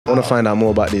I want to find out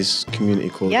more about this community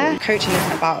called... Yeah, coaching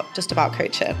isn't just about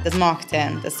coaching. There's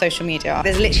marketing, there's social media.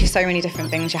 There's literally so many different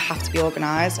things. You have to be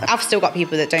organised. I've still got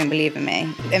people that don't believe in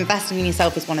me. Investing in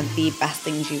yourself is one of the best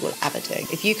things you will ever do.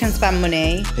 If you can spend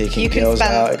money, taking girls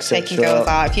out,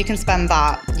 if you can spend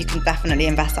that, you can definitely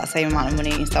invest that same amount of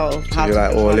money in yourself. So you're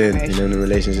like all in, you know, the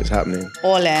relationship's happening.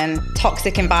 All in,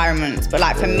 toxic environments. But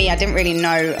like for me, I didn't really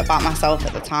know about myself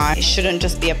at the time. It shouldn't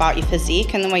just be about your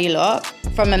physique and the way you look.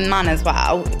 From a man as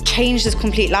well, changed his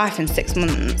complete life in 6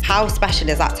 months. How special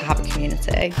is that to have a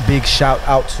community? Big shout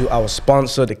out to our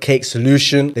sponsor, The Cake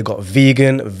Solution. They've got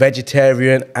vegan,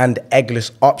 vegetarian and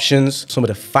eggless options. Some of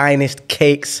the finest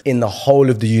cakes in the whole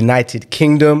of the United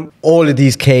Kingdom. All of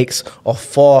these cakes are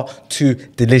far too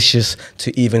delicious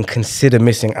to even consider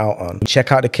missing out on.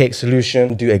 Check out The Cake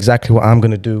Solution. Do exactly what I'm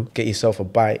gonna do. Get yourself a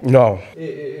bite. No.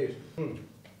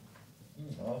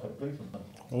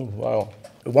 Oh, wow.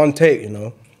 One take, you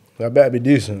know. I better be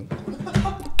decent.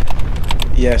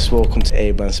 Yes, welcome to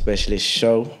A-Brand Specialist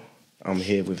Show. I'm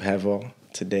here with Heather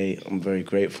today. I'm very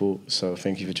grateful, so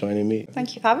thank you for joining me.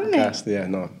 Thank you for having me. Yeah,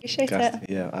 no. Appreciate it.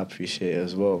 Yeah, I appreciate it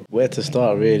as well. Where to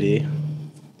start, really?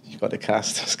 You got the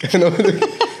cast. What's going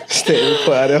on? Statement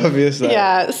put out the obvious. Like.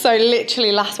 Yeah, so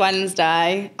literally last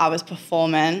Wednesday, I was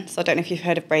performing. So I don't know if you've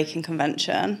heard of Breaking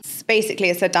Convention. Basically,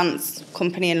 it's a dance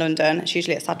company in London. It's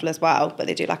usually at Saddle as well, but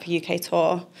they do like a UK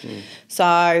tour.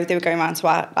 So they were going around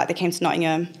to they came to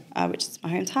Nottingham, which is my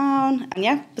hometown. And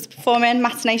yeah, was performing,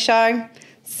 matinee show.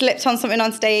 Slipped on something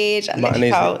on stage and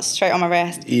literally fell straight on my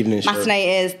wrist. Evening show.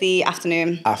 Matinee is the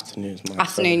afternoon.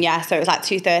 Afternoon, yeah. So it was like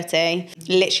 2:30.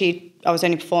 Literally, I was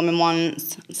only performing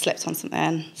once, slipped on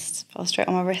something, fell straight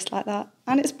on my wrist like that.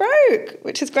 And it's broke,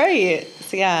 which is great.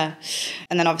 So yeah.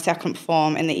 And then obviously I couldn't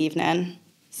perform in the evening.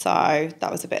 So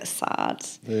that was a bit sad.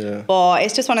 Yeah. But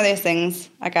it's just one of those things,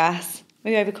 I guess.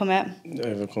 We overcome it.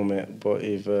 Overcome it, but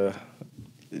you've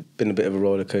been a bit of a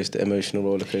roller coaster, emotional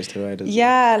roller coaster ride.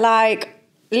 Yeah, like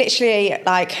literally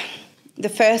like the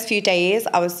first few days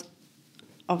I was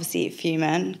obviously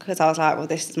fuming because I was like, well,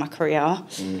 this is my career.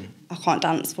 I can't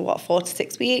dance for 4 to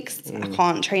 6 weeks. I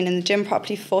can't train in the gym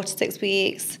properly for 4 to 6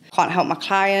 weeks. I can't help my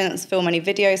clients film any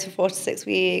videos for 4 to 6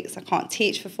 weeks. I can't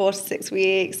teach for 4 to 6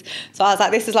 weeks. So I was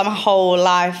like, this is like my whole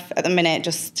life at the minute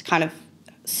just kind of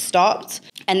stopped.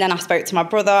 And then I spoke to my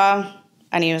brother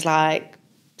and he was like,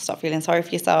 stop feeling sorry for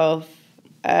yourself.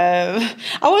 I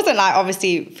wasn't like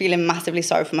obviously feeling massively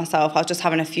sorry for myself. I was just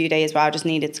having a few days where I just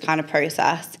needed to kind of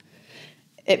process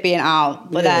it being out.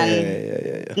 But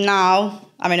now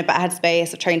I'm in a better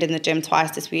headspace. I've trained in the gym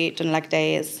twice this week, done leg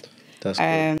days. That's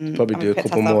good. Probably do a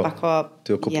couple more.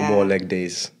 Do a couple more leg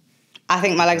days. I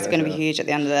think my legs are going to be huge at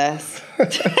the end of this.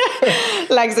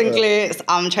 Legs and glutes.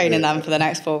 I'm training them for the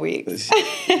next 4 weeks.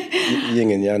 Yin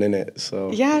and yang, innit?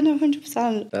 So yeah, no,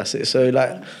 100%. That's it. So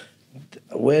like,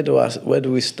 where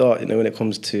do we start? You know, when it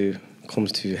comes to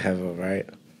Heather, right?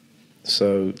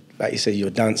 So like you say, you're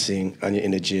dancing and you're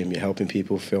in the gym. You're helping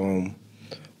people film,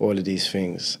 all of these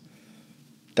things.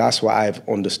 That's what I've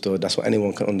understood. That's what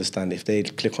anyone can understand. If they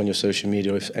click on your social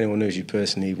media, if anyone knows you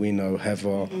personally, we know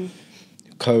Heather,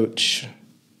 coach,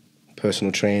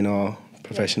 personal trainer,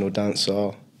 professional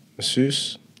dancer,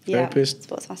 masseuse, therapist,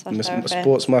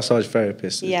 sports massage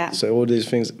therapist. Yeah. So all these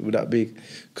things, would that be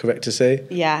correct to say?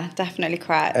 Yeah, definitely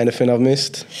correct. Anything I've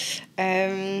missed?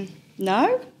 No.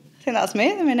 I think that's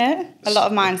me at the minute. A lot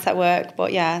of mindset work,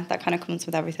 but yeah, that kind of comes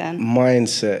with everything.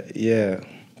 Mindset, yeah.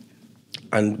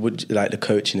 And would like the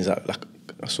coaching, is that like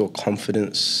I saw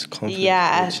confidence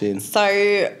coaching?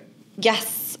 So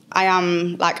yes, I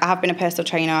am. Like I have been a personal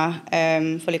trainer,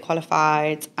 fully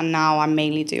qualified, and now I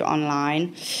mainly do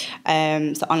online.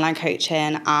 So online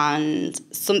coaching, and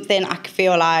something I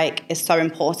feel like is so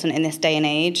important in this day and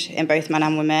age, in both men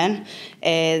and women,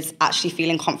 is actually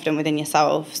feeling confident within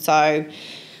yourself. So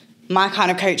my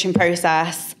kind of coaching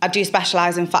process, I do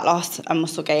specialise in fat loss and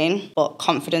muscle gain, but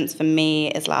confidence for me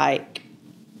is like,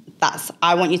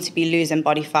 I want you to be losing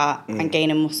body fat and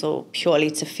gaining muscle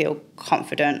purely to feel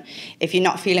confident. If you're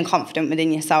not feeling confident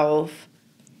within yourself,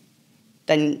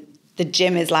 then the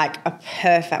gym is like a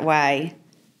perfect way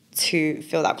to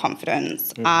feel that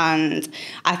confidence. And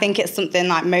I think it's something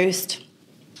like most,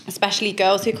 especially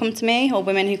girls who come to me or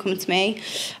women who come to me,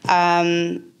 are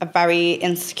very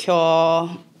insecure,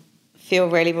 feel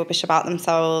really rubbish about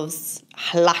themselves,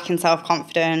 lacking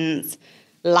self-confidence,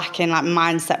 lacking like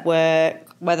mindset work,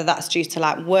 whether that's due to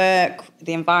like work,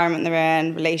 the environment they're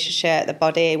in, relationship, the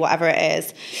body, whatever it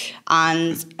is.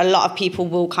 And a lot of people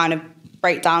will kind of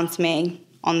break down to me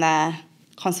on their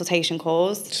consultation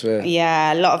calls. Swear.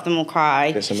 Yeah, a lot of them will cry.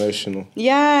 It's emotional.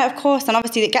 Yeah, of course. And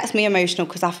obviously it gets me emotional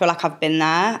because I feel like I've been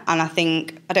there. And I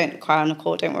think, I don't cry on the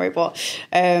call, don't worry, but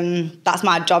that's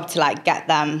my job to like get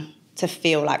them to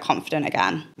feel like confident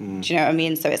again. Do you know what I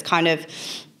mean? So it's kind of,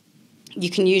 you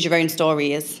can use your own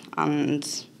stories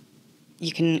and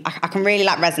you can, I can really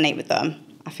like resonate with them,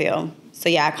 I feel. So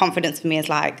yeah, confidence for me is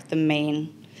like the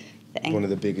main thing. One of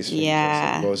the biggest things.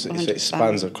 Yeah. It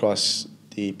spans across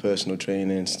the personal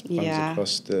training, spans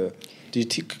across the... Do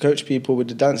you coach people with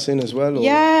the dancing as well? Or?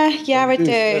 Yeah, I do.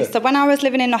 Yeah. So when I was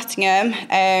living in Nottingham,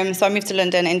 so I moved to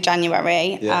London in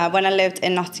January. Yeah. When I lived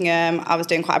in Nottingham, I was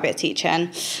doing quite a bit of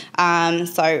teaching.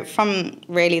 So from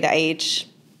really the age,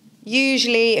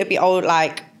 usually it'd be old,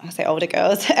 like, I say older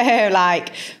girls,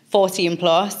 like 14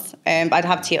 plus, but I'd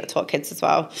have taught kids as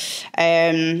well.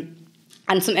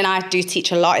 And something I do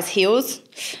teach a lot is heels.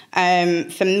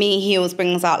 For me, heels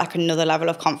brings out like another level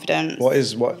of confidence. What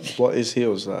is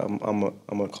heels? Like,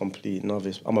 I'm a complete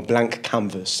novice. I'm a blank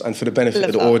canvas. And for the benefit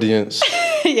of the audience,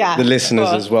 the listeners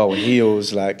as well,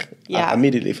 heels, like I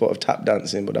immediately thought of tap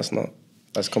dancing, but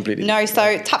that's completely no.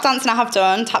 So tap dancing I have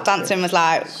done. Tap dancing was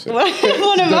like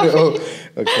one of my.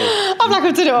 Okay. I'm like,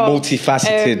 I've done it all.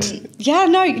 Multifaceted. Do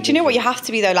you know what you have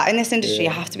to be though? Like in this industry, you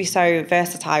have to be so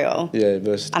versatile. Yeah,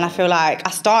 versatile. And I feel like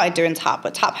I started doing tap,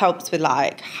 but tap helps with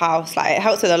like house, like it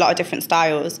helps with a lot of different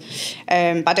styles.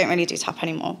 But I don't really do tap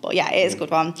anymore. But yeah, it is a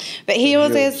good one. But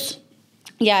heels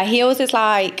is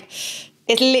like,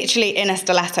 it's literally in a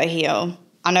stiletto heel.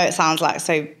 I know it sounds like,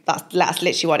 so that's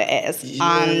literally what it is.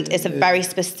 Yeah, and it's a very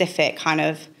specific kind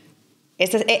of,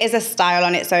 it is a style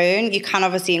on its own. You can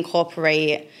obviously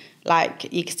incorporate,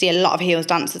 like you can see a lot of heels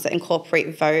dancers that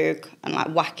incorporate vogue and like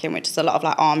whacking, which is a lot of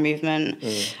like arm movement.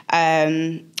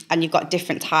 And you've got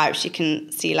different types. You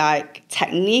can see like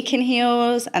technique in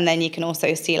heels, and then you can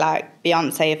also see like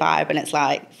Beyonce vibe, and it's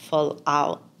like full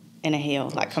out in a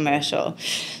heel, like commercial.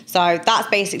 So that's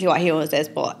basically what heels is,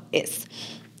 but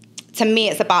to me,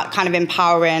 it's about kind of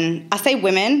empowering, I say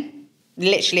women,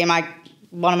 literally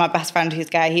one of my best friends who's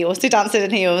gay, he also dances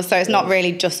in heels. So it's not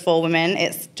really just for women.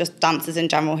 It's just dancers in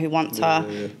general who want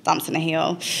to dance in a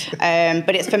heel.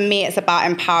 But for me, it's about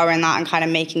empowering that and kind of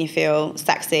making you feel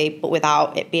sexy, but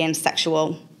without it being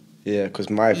sexual. Yeah, because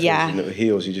my version of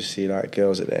heels, you just see like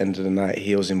girls at the end of the night,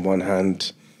 heels in one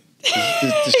hand.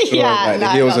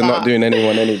 The heels are not doing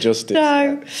anyone any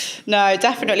justice. No,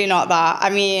 definitely not that. I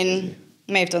mean...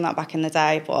 may have done that back in the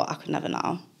day, but I could never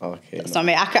now. Okay. That's not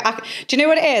me. Do you know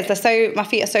what it is? My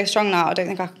feet are so strong now. I don't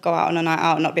think I could go out on a night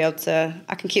out and not be able to.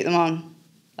 I can keep them on.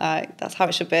 Like that's how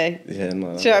it should be. Yeah,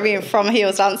 no. Do you know what I mean? From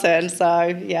heels dancing. So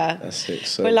yeah. That's it.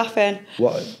 So we're laughing.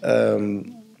 What?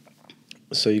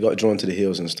 So you got drawn to the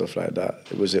heels and stuff like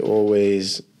that. Was it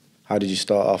always? How did you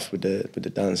start off with the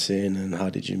dancing, and how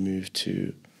did you move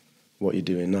to what you're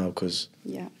doing now? Because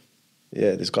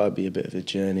there's got to be a bit of a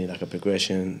journey, like a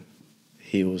progression.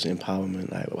 Heels, empowerment,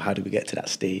 like how did we get to that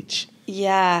stage?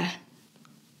 Yeah,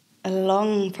 a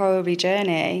long probably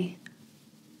journey.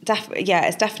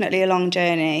 It's definitely a long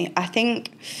journey. I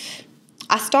think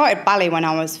I started ballet when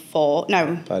I was 4.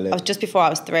 No, ballet. I was just before I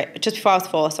was 3. Just before I was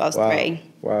 4, so I was 3.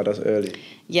 Wow, that's early.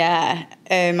 Yeah,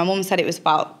 my mum said it was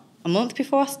about a month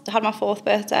before I had my 4th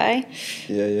birthday.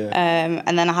 Yeah.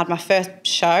 And then I had my first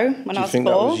show when I was 4. Do you think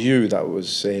that was you that was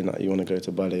saying that you want to go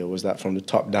to ballet, or was that from the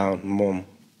top down, mum?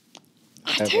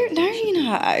 I don't know, you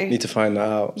know. Need to find that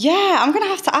out. Yeah, I'm going to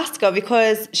have to ask her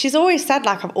because she's always said,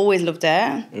 like, I've always loved it.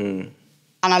 And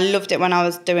I loved it when I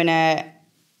was doing it.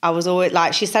 I was always,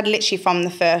 like, she said literally from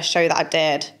the first show that I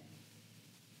did,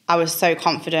 I was so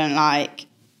confident, like,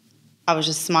 I was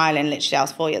just smiling, literally. I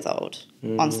was 4 years old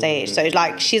on stage. So,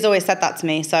 like, she's always said that to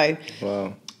me. So,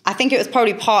 wow. I think it was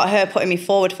probably part of her putting me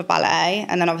forward for ballet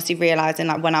and then obviously realising,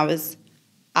 like, when I was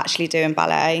actually doing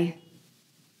ballet,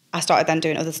 I started then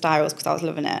doing other styles because I was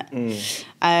loving it.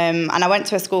 And I went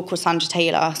to a school called Sandra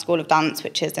Taylor School of Dance,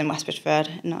 which is in West Bridgford.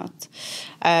 And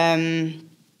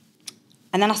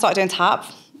then I started doing tap.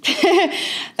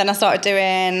 Then I started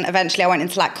doing, eventually I went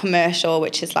into like commercial,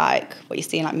 which is like what you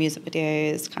see in like music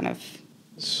videos, kind of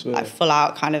like full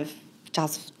out kind of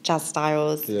jazz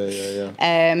styles.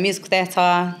 Yeah. Musical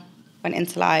theatre, went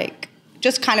into like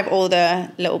just kind of all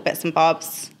the little bits and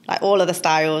bobs. Like all of the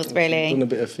styles, really. You've done a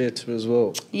bit of theatre as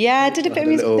well. Yeah, I did a bit of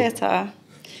musical theatre.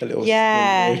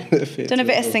 Yeah, done a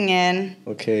bit of singing.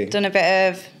 Okay. Done a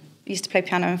bit of, used to play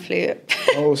piano and flute.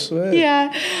 Oh, swear.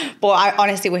 Yeah. But I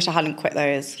honestly wish I hadn't quit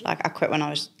those. Like I quit when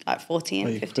I was like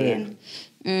 14, 15.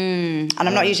 And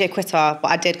I'm not usually a quitter, but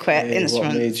I did quit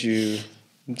instruments. What made you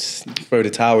throw the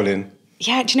towel in?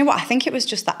 Yeah, do you know what? I think it was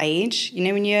just that age. You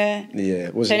know, when you're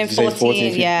turning 14,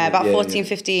 14, yeah, about 14, yeah.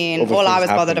 15. Other All I things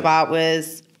was bothered happen. about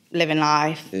was living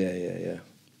life. Yeah.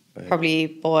 Probably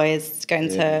boys going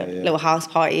to Yeah. little house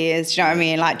parties. Do you know what I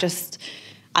mean? Like just,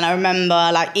 and I remember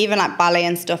like even like ballet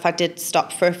and stuff, I did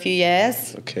stop for a few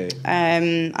years. Okay.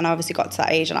 And I obviously got to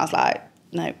that age and I was like,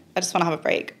 no, I just want to have a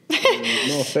break.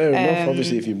 No, fair enough.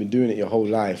 Obviously, if you've been doing it your whole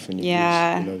life and you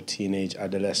Yeah. reach, teenage,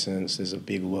 adolescence, there's a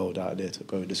big world out there to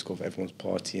go discover. Everyone's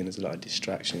partying. There's a lot of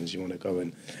distractions. You want to go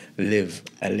and live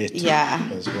a little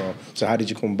as well. So how did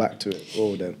you come back to it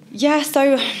all then? Yeah,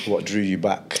 so What drew you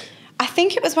back? I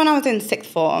think it was when I was in sixth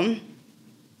form.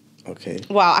 Okay.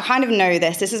 Well, I kind of know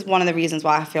this. This is one of the reasons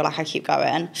why I feel like I keep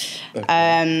going.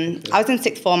 I was in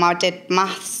sixth form. I did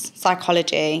maths,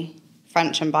 psychology,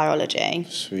 French and biology.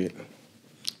 Sweet.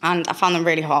 And I found them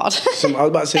really hard. I was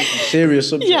about to say some serious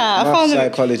subjects. Yeah, I Maths, found them-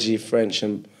 psychology, French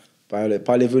and biology.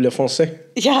 Parlez-vous le français?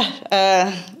 Yeah,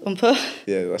 un peu.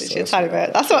 Yeah, that's Literally a tiny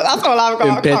bit. That's all I've got. Un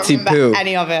I can't petit remember peu.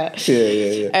 any of it.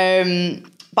 Yeah.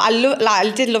 But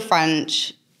I did love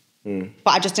French,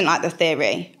 but I just didn't like the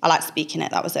theory. I liked speaking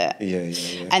it. That was it.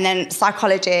 Yeah. And then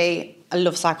psychology, I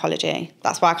love psychology.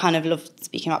 That's why I kind of love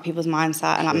speaking about people's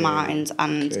mindset and like mind.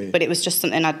 And but it was just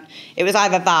something it was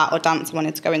either that or dance I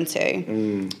wanted to go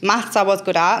into. Maths I was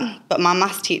good at, but my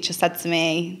maths teacher said to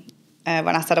me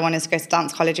when I said I wanted to go to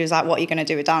dance college, he was like, "What are you going to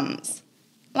do with dance?"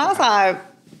 And I was like,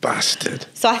 Bastard.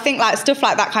 so I think like stuff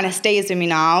like that kind of stays with me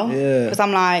now. Yeah. Because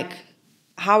I'm like,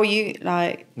 how are you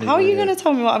going to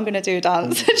tell me what I'm going to do with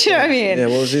dance? Do you know what I mean? Yeah,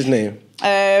 what was his name?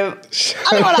 I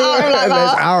don't want to out him like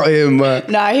Let's that. out him, man.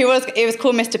 No, it was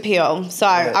called Mr. Peel. So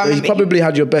I He remember probably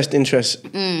had your best interest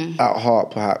at heart,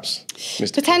 perhaps.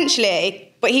 Mr.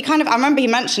 potentially, but I remember he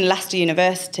mentioned Leicester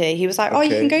University. He was like, "Oh,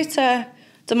 you Okay. can go to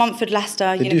Montfort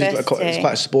Leicester University." It's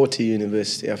quite a sporty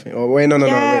university, I think. Oh, wait, no,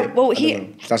 Yeah, wait. well, I don't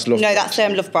know. That's Loughborough. No, that's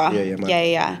Loughborough.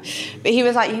 Yeah. But he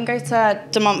was like, you can go to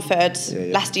De Montfort,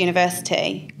 Yeah. Leicester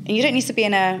University, and you don't need to be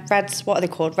in a what are they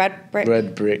called? Red brick?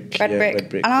 Red brick. Red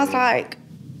brick. And I was like,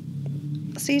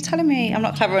 so you're telling me I'm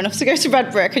not clever enough to go to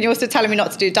red brick, and you're also telling me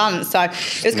not to do dance. So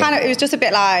it was just a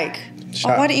bit like,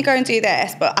 why don't you go and do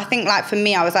this? But I think like for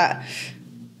me,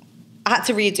 I had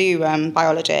to redo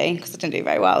biology because I didn't do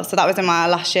very well. So that was in my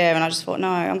last year, and I just thought, no,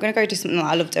 I'm going to go do something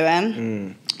that I love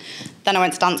doing. Then I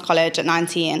went to dance college at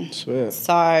 19. Sweet.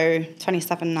 So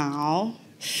 27 now.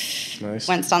 Nice.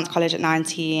 Went to dance college at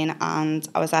 19, and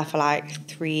I was there for like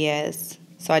 3 years.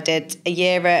 So I did a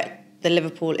year at the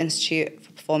Liverpool Institute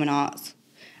for Performing Arts,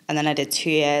 and then I did 2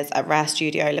 years at Rare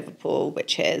Studio Liverpool,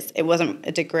 it wasn't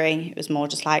a degree, it was more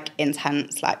just like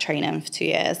intense, like training for 2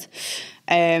 years.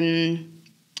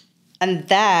 And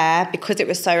there, because it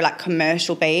was so like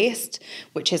commercial based,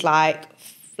 which is like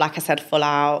I said, full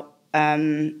out,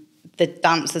 the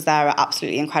dancers there are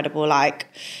absolutely incredible. Like,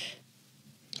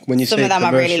 when you some say of them I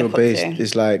really commercial look up based, to.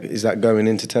 it's like, is that going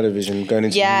into television, going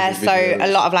into music so videos?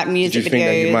 a lot of like music Did you think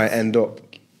that you videos. might end up?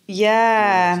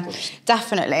 Yeah,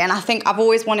 definitely. And I think I've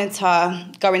always wanted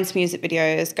to go into music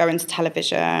videos, go into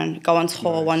television, go on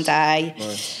tour one day.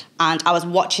 Nice. And I was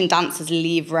watching dancers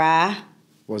leave Rare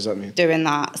What does that mean? doing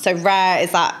that. So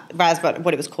Rare's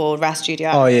what it was called, Rare Studio.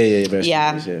 Oh, yeah. Rare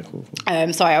Yeah. Studios, yeah,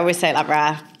 cool. Sorry, I always say it like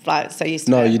Rare. Like, so used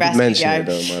to No, it, you Rare did mention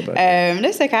Studio. it though, my bad. No,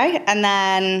 it's okay. And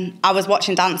then I was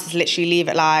watching dancers literally leave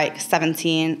at like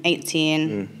 17,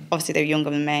 18. Obviously, they were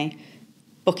younger than me.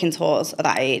 Booking tours at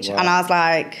that age. Wow. And I was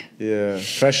like... Yeah.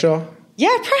 Pressure?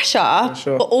 Yeah,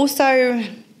 pressure. But also,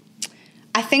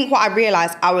 I think what I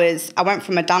realised, I went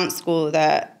from a dance school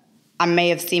that I may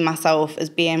have seen myself as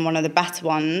being one of the better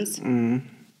ones. And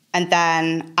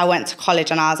then I went to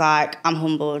college and I was like, I'm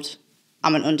humbled.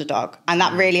 I'm an underdog. And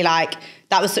that really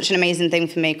that was such an amazing thing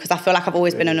for me because I feel like I've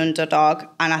always been an underdog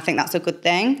and I think that's a good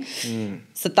thing.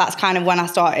 So that's kind of when I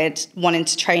started wanting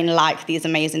to train like these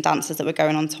amazing dancers that were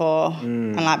going on tour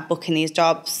and like booking these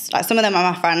jobs. Like some of them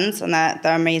are my friends and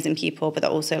they're amazing people, but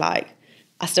they're also like,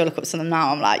 I still look up to them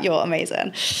now. I'm like, you're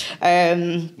amazing.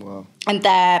 Wow. And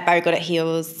they're very good at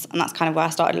heels and that's kind of where I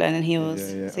started learning heels.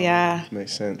 Yeah. So yeah.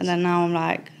 Makes sense. And then now I'm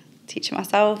like teaching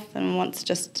myself and want to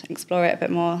just explore it a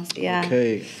bit more. So yeah.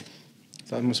 Okay.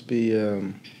 That must be...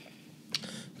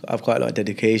 I have quite a lot of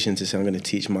dedication to say I'm going to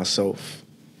teach myself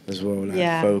as well,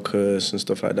 like focus and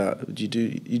stuff like that. You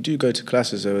do go to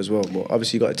classes though as well, but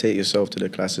obviously you got to take yourself to the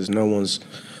classes. No one's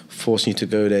forcing you to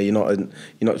go there. You're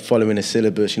not following a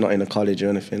syllabus. You're not in a college or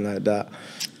anything like that.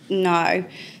 No.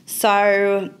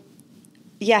 So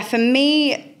yeah, for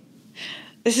me,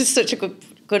 this is such a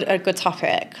good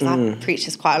topic because I preach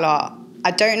this quite a lot.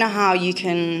 I don't know how you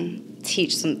can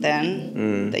teach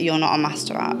something that you're not a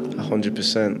master at.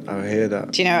 100%. I hear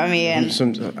that. Do you know what I mean?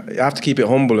 You have to keep it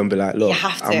humble and be like, look, You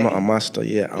have to. I'm not a master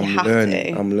yet. I'm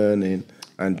learning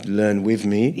and learn with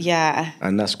me. Yeah.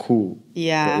 And that's cool.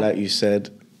 Yeah. But like you said,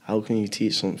 how can you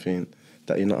teach something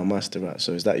that you're not a master at?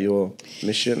 So is that your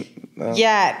mission now?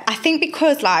 Yeah, I think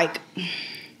because like,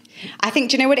 do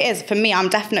you know what it is? For me, I'm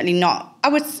definitely not,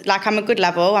 I'm a good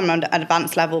level, I'm an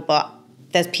advanced level, but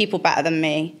there's people better than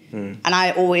me. And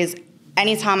I always,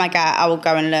 anytime I will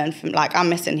go and learn from, like, I'm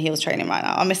missing heels training right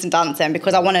now. I'm missing dancing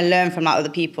because I want to learn from like other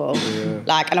people. Yeah.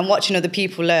 Like, and I'm watching other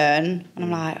people learn and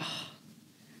I'm like, oh,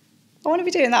 I want to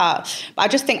be doing that. But I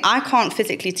just think I can't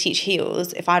physically teach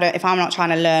heels if I'm not trying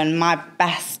to learn my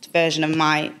best version of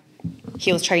my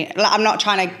heels training. Like, I'm not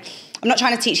trying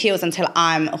to teach heels until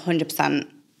I'm 100%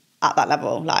 at that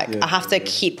level. Like, I have to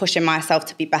keep pushing myself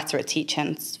to be better at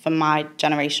teaching for my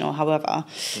generation or however.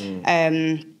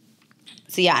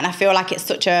 So yeah, and I feel like it's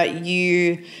such I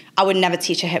would never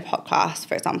teach a hip hop class,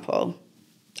 for example.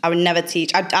 I would never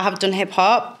teach. I have done hip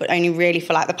hop, but only really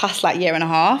for like the past like year and a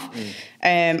half.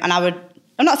 And I'm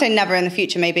not saying never in the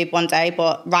future, maybe one day,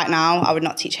 but right now I would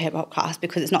not teach a hip hop class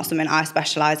because it's not something I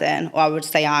specialise in, or I would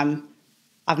say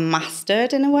I've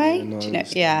mastered in a way. Yeah, no, do you know?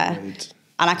 Yeah.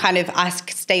 And I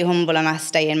stay humble and I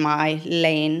stay in my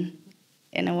lane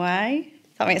in a way.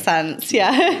 Does that make sense?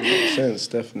 Yeah. It makes sense,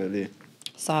 definitely.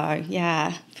 So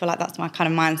yeah, I feel like that's my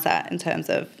kind of mindset in terms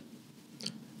of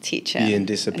teaching. Being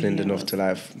disciplined enough to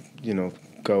like,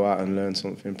 go out and learn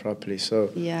something properly. So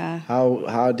yeah.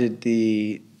 How did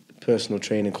the personal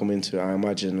training come into it? I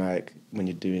imagine like when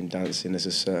you're doing dancing, there's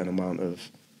a certain amount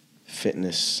of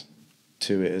fitness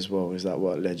to it as well. Is that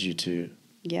what led you to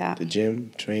the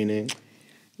gym training?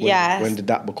 When did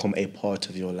that become a part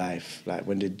of your life? Like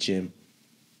when did gym,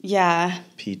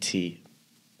 PT,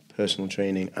 personal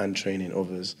training and training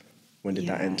others, when did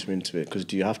that enter into it? Because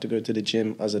do you have to go to the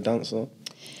gym as a dancer?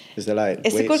 Is there like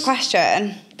It's weights, a good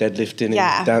question. Deadlifting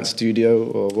in dance studio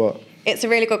or what? It's a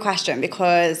really good question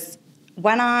because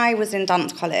when I was in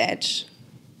dance college,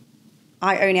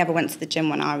 I only ever went to the gym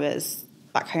when I was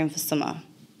back home for summer.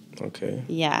 Okay.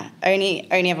 Yeah, only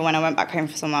ever when I went back home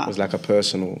for summer. It was like a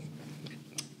personal...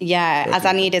 Yeah, as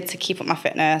I needed to keep up my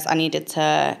fitness, I needed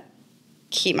to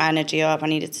keep my energy up, I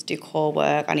needed to do core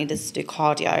work, I needed to do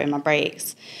cardio in my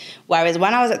breaks. Whereas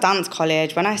when I was at dance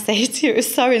college, when I say to you, it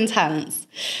was so intense.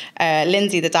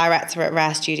 Lindsay, the director at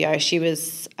Rare Studio, she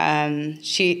was,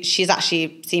 she's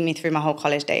actually seen me through my whole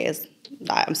college days.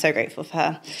 Like, I'm so grateful for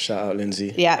her. Shout out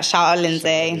Lindsay. Yeah, shout out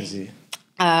Lindsay.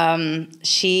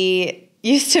 She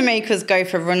used to make us go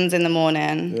for runs in the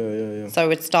morning. Yeah. So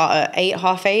we'd start at 8,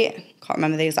 half 8. Can't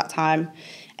remember the exact time.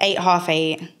 8, half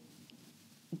 8.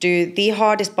 Do the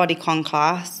hardest body con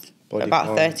class for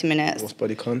about 30 minutes. What's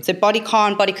body con? So body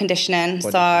con, body conditioning.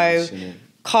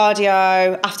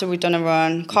 Cardio, after we've done a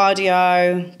run.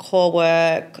 Cardio, core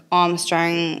work, arm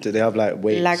strength. Did they have like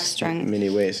weights? Leg strength. Mini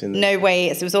weights in there? No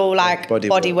weights. It was all like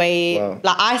body weight. Wow.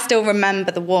 Like I still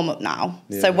remember the warm up now.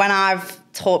 Yeah. So when I've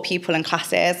taught people in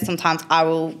classes, sometimes I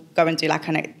will go and do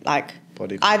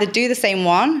either do the same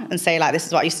one and say like this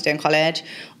is what I used to do in college,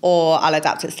 or I'll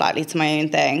adapt it slightly to my own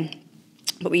thing.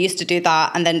 But we used to do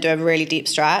that and then do a really deep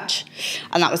stretch,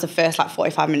 and that was the first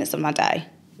 45 minutes of my day.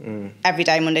 Every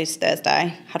day, Monday to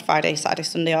Thursday. Had Friday, Saturday,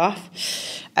 Sunday off.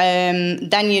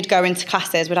 Then you'd go into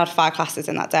classes. We'd have 5 classes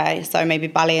in that day. So maybe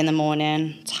ballet in the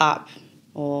morning, tap,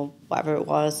 or whatever it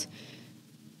was.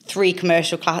 3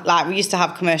 commercial classes. Like we used to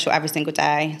have commercial every single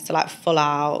day. So like full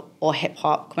out or hip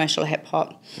hop, commercial hip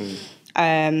hop.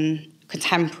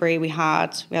 Contemporary we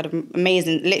had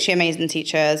literally amazing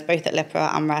teachers, both at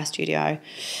Lipra and Rare Studio.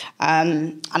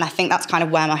 And I think that's kind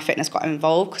of where my fitness got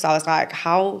involved, because I was like,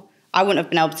 I wouldn't have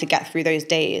been able to get through those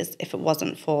days if it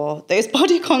wasn't for those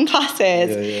bodycon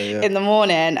classes in the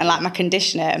morning and like my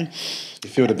conditioning. You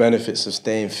feel the benefits of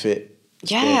staying fit,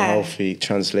 staying healthy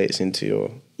translates into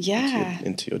your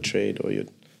into your trade or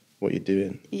what you're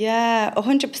doing. Yeah,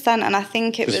 100%. And I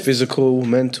think it was physical,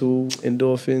 mental,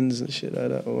 endorphins and shit like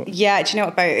that. Or what? Yeah, do you know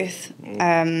what? Both.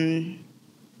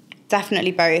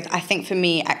 Definitely both. I think for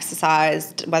me,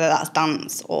 exercise, whether that's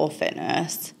dance or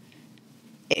fitness,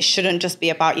 it shouldn't just be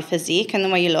about your physique and the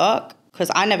way you look.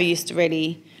 Because I never used to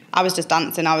really, I was just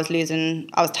dancing, I was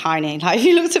tiny. Like if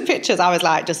you looked at pictures, I was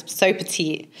like just so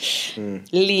petite,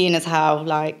 lean as hell,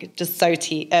 like just so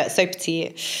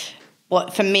petite.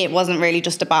 But for me, it wasn't really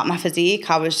just about my physique.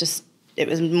 It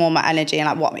was more my energy and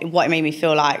like what it made me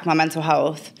feel like, my mental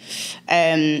health.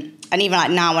 And even like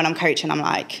now when I'm coaching, I'm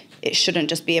like, it shouldn't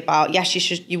just be about, yes,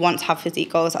 you want to have physique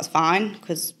goals, that's fine.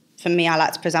 Because for me, I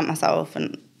like to present myself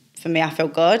and for me, I feel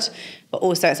good. But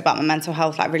also it's about my mental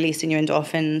health, like releasing your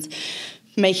endorphins,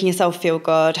 making yourself feel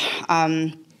good.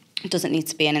 It doesn't need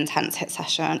to be an intense HIIT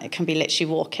session. It can be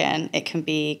literally walking. It can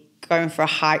be going for a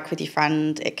hike with your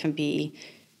friend. It can be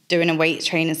doing a weight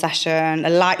training session,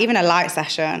 even a light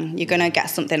session. You're going to get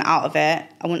something out of it.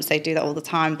 I wouldn't say do that all the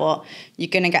time, but you're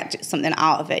going to get something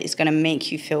out of it. It's going to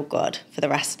make you feel good for the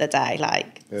rest of the day.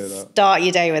 Like, start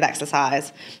your day with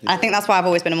exercise. Yeah. I think that's why I've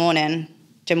always been a morning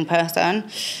gym person,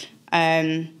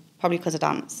 probably because of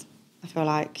dance. I feel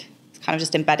like it's kind of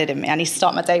just embedded in me. I need to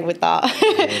start my day with that.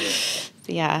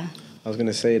 So, yeah. I was going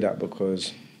to say that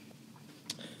because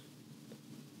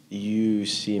you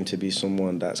seem to be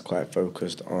someone that's quite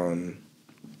focused on,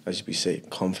 as we say,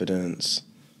 confidence,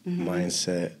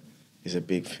 mindset is a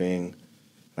big thing.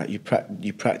 Like you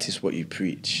practice what you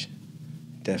preach,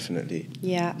 definitely.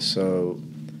 Yeah. So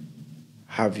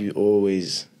have you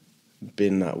always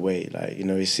been that way? Like, you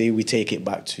know, you see, we take it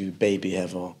back to baby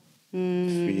Heather, 3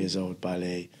 years old,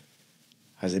 ballet.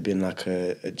 Has it been like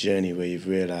a journey where you've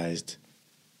realised,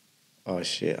 oh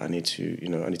shit, I need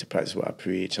to practice what I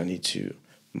preach, I need to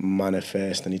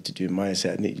manifest, I need to do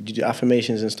mindset, I need to do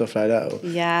affirmations and stuff like that?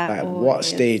 Yeah. Like what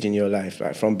stage in your life,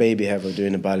 like from baby Heather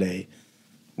doing the ballet,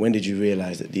 when did you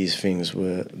realise that these things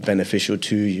were beneficial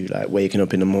to you? Like waking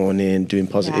up in the morning, doing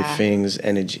positive things,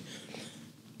 energy.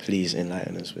 Please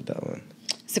enlighten us with that one.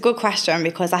 It's a good question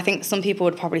because I think some people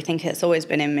would probably think it's always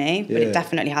been in me, but it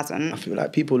definitely hasn't. I feel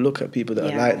like people look at people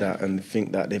that are like that and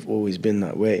think that they've always been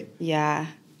that way. Yeah.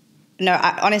 No,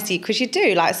 honestly, because you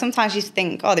do. Like, sometimes you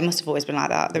think, oh, they must have always been like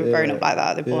that. They were grown up like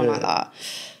that. They were born like that.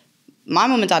 My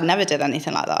mum and dad never did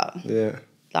anything like that. Yeah.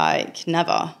 Like,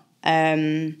 never.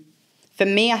 For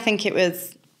me, I think it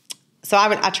was... So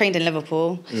I trained in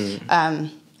Liverpool.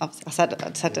 Obviously, I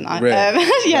said didn't I? Rare.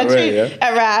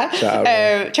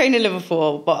 Trained in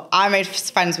Liverpool, but I made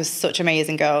friends with such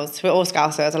amazing girls. We're all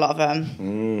Scousers, a lot of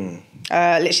them.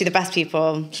 Literally the best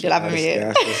people you'll ever meet.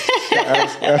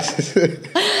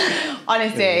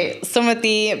 Honestly, some of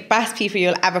the best people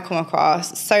you'll ever come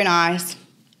across. So nice,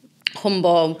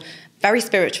 humble, very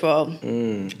spiritual.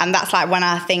 And that's like when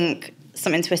I think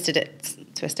something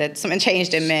something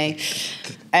changed in me.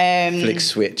 Flick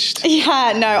switched.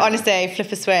 Yeah, no, honestly,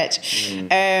 flip a switch.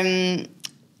 And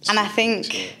I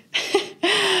think...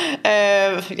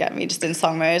 me just in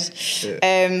song mode.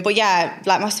 But yeah,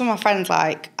 like some of my friends,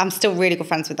 like I'm still really good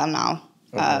friends with them now.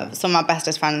 Some of my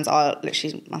bestest friends are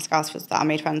literally my Scousers that I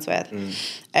made friends with.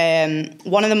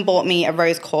 One of them bought me a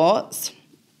rose quartz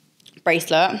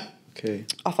bracelet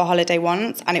off a holiday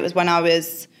once, and it was when I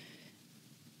was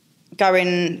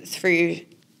going through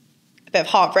a bit of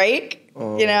heartbreak.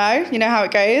 You know how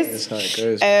it goes. That's how it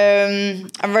goes.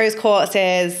 And rose quartz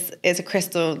is a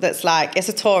crystal that's like, it's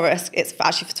a Taurus. It's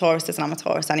actually for Tauruses, and I'm a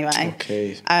Taurus anyway.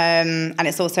 And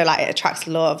it's also like, it attracts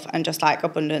love and just like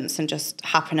abundance and just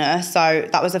happiness. So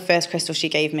that was the first crystal she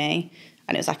gave me,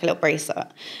 and it was like a little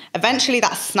bracelet. Eventually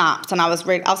that snapped, and I was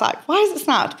like, why is it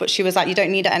snapped? But she was like, you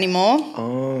don't need it anymore.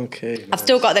 Nice. I've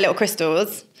still got the little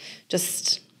crystals,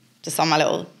 just on my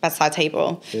little bedside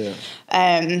table.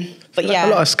 But a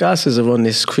lot of Scousers are on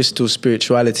this crystal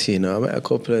spirituality, you know. I met a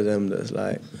couple of them that's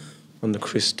like on the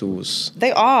crystals.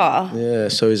 They are. Yeah,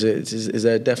 so is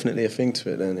there definitely a thing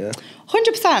to it then, yeah?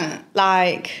 100%.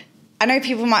 Like, I know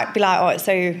people might be like, oh, it's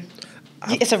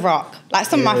a rock. Like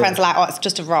some of my friends are like, oh, it's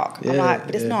just a rock. I'm like,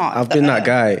 but it's not. I've been that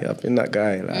guy. Like,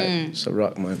 it's a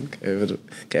rock, man.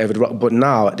 Get over the rock. But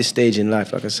now, at this stage in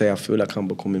life, like I say, I feel like I'm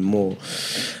becoming more...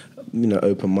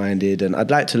 open-minded, and I'd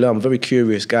like to learn. I'm a very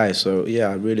curious guy, so yeah,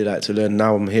 I really like to learn.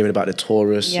 Now I'm hearing about the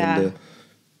Taurus and the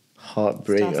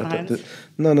heartbreak.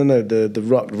 The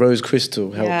rock, rose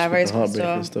crystal helps with the heartbreak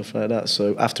and stuff like that.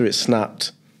 So after it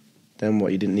snapped, then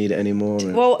what? You didn't need it anymore?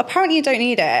 Well, apparently you don't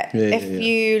need it. If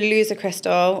you lose a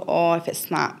crystal or if it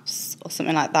snaps or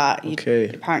something like that,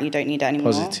 apparently you don't need it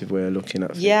anymore. Positive way of looking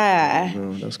at things. Yeah.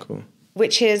 No, that's cool.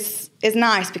 Which is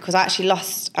nice because I actually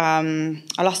lost a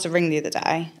ring the other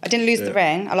day. I didn't lose the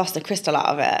ring, I lost a crystal out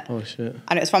of it. Oh shit.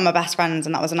 And it was from my best friends,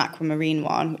 and that was an aquamarine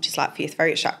one, which is like for your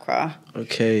throat chakra.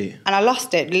 Okay. And I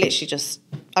lost it literally just,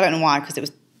 I don't know why, because it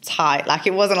was tight. Like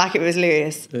it wasn't like it was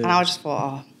loose. And I just thought,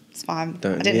 oh, it's fine.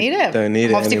 I didn't need it. Don't need it.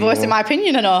 I'm obviously voicing my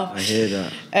opinion enough. I hear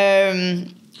that.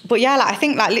 But yeah, like I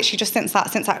think like literally just since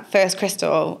that first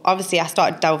crystal, obviously I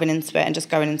started delving into it and just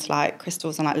going into like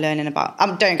crystals and like learning about.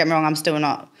 Don't get me wrong, I'm still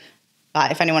not.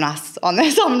 Like if anyone asks on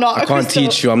this, I'm not. I can't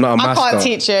teach you. I'm not a master. I can't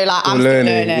teach you. Like I'm still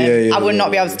learning. I would not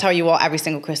be able to tell you what every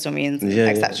single crystal means,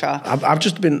 etc.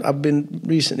 I've been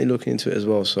recently looking into it as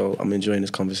well, so I'm enjoying this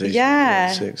conversation.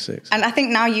 Yeah. Sick. And I think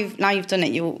now you've done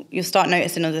it, you'll start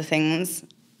noticing other things.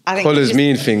 I think colours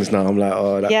mean things now. I'm like,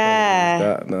 oh, that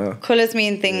that. No. Colours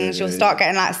mean things. You'll start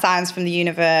getting like signs from the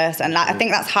universe, and like I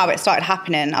think that's how it started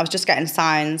happening. I was just getting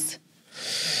signs,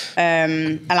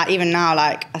 and like even now,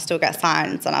 like I still get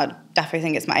signs, and I definitely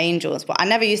think it's my angels. But I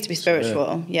never used to be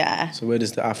spiritual. Yeah. So where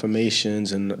does the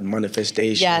affirmations and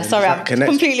manifestation? Yeah, sorry, I've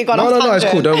completely gone off tangent. No, it's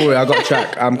cool. Don't worry, I got a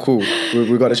track. I'm cool.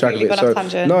 We got a track of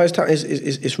it. So no,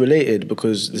 it's related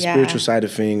because the spiritual side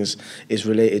of things is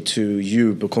related to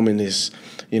you becoming this,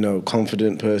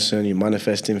 confident person. You're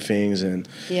manifesting things, and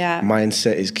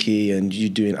mindset is key. And you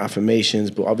doing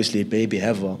affirmations, but obviously, baby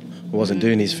Heather wasn't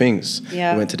doing these things.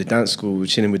 Yeah. We went to the dance school, we were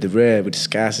chilling with the rare, with the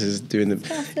scasses, doing the,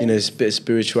 bit of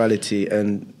spirituality.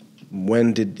 And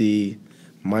when did the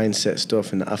mindset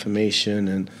stuff and the affirmation,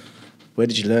 and where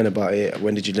did you learn about it?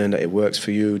 When did you learn that it works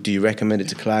for you? Do you recommend it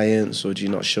to clients, or do you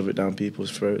not shove it down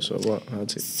people's throats, or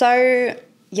what? So,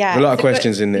 yeah. A lot of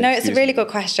questions in there. No, it's a really good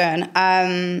question.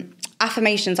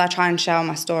 Affirmations, I try and share on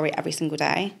my story every single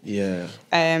day. Yeah.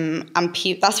 And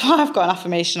that's why I've got an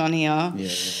affirmation on here.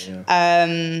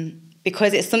 Yeah.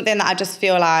 Because it's something that I just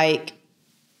feel like,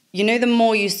 the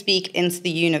more you speak into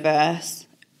the universe,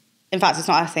 in fact, it's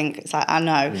not I think, it's like I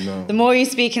know. The more you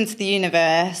speak into the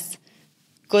universe,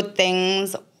 good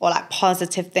things or like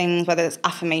positive things, whether it's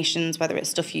affirmations, whether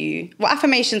it's stuff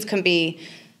affirmations can be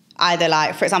either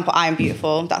like, for example, I am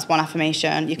beautiful. That's one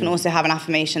affirmation. You can also have an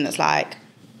affirmation that's like,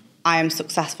 I am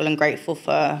successful and grateful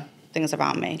for things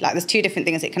around me. Like there's two different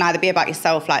things. It can either be about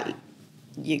yourself, like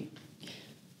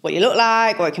what you look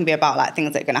like, or it can be about like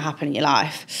things that are going to happen in your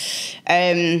life.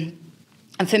 And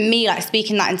for me, like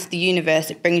speaking that into the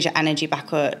universe, it brings your energy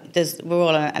back up. We're all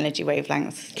on an energy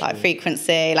wavelength, like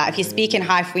frequency. Like if you speak in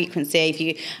high frequency, if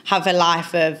you have a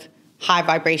life of high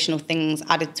vibrational things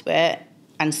added to it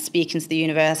and speak into the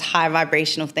universe, high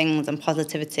vibrational things and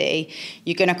positivity,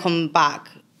 you're going to come back.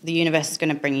 The universe is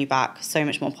going to bring you back so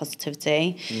much more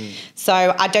positivity. So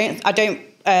I don't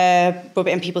rub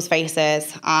it in people's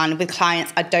faces, and with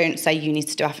clients I don't say you need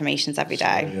to do affirmations every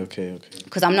day. Okay.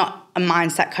 Because I'm not a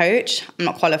mindset coach. I'm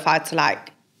not qualified to like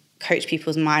coach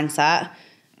people's mindset.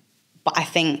 But I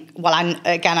think,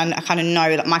 I kind of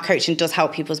know that my coaching does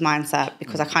help people's mindset,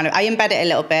 because I embed it a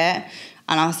little bit,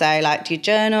 and I'll say like, do you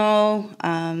journal?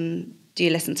 Do you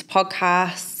listen to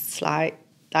podcasts? Like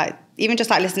even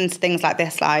just like listening to things like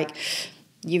this, like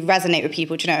you resonate with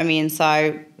people, do you know what I mean?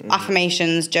 So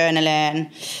affirmations,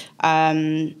 journaling,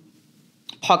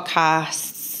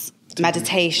 podcasts,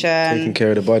 meditation. Taking care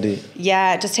of the body.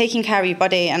 Yeah, just taking care of your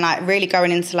body and like really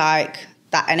going into like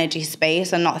that energy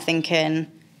space and not thinking,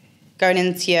 going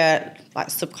into your like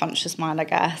subconscious mind, I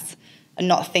guess, and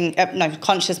not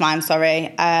conscious mind, sorry,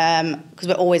 because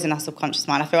we're always in our subconscious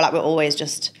mind. I feel like we're always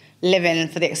just living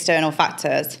for the external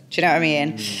factors. Do you know what I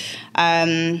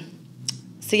mean?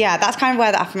 So yeah, that's kind of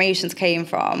where the affirmations came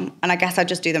from, and I guess I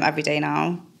just do them every day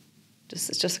now.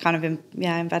 It's just kind of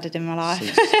embedded in my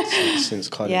life. Since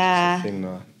college, yeah. Thing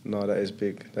now. No, that is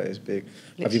big. Literally.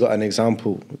 Have you got an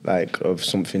example like of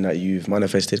something that you've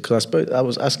manifested? Because I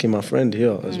was asking my friend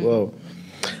here as well,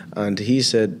 and he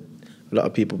said a lot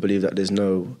of people believe that there's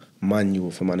no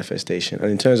manual for manifestation. And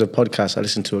in terms of podcasts, I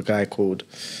listened to a guy called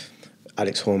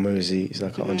Alex Hormozy. He's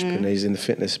like an entrepreneur. He's in the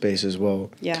fitness space as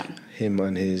well. Yeah. Him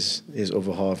and his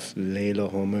other half, Layla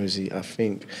Hormozy, I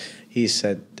think he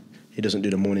said he doesn't do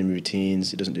the morning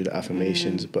routines, he doesn't do the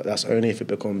affirmations, but that's only if it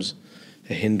becomes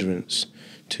a hindrance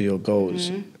to your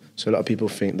goals. So a lot of people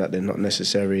think that they're not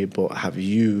necessary, but have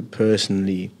you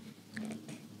personally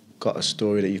got a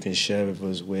story that you can share with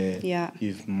us where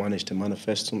you've managed to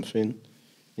manifest something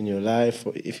in your life?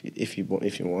 Or if you want,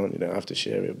 you don't have to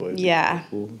share it, but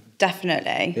cool.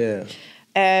 Definitely. Yeah.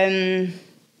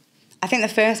 I think the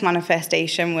first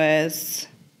manifestation was,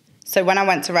 so when I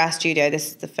went to Rare Studio, this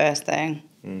is the first thing.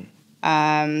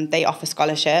 They offer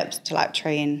scholarships to like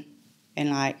train in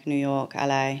like New York,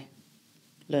 LA,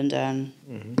 London,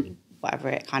 whatever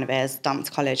it kind of is,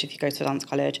 dance college, if you go to a dance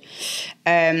college.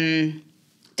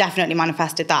 Definitely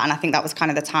manifested that, and I think that was kind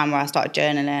of the time where I started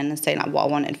journaling and saying like what I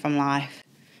wanted from life.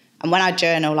 And when I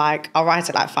journal, like I'll write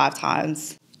it like 5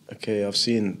 times. Okay, I've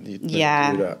seen you do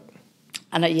that.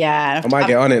 And I might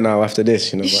get on it now after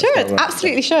this, You should,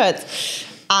 absolutely should.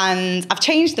 And I've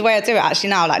changed the way I do it actually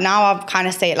now. Like now I kind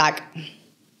of say it like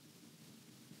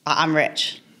I'm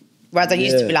rich. Whereas I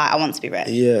used to be like, I want to be rich.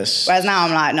 Yes. Whereas now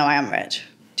I'm like, no, I am rich.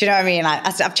 Do you know what I mean?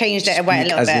 Like I've changed it a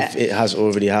little bit. As if it has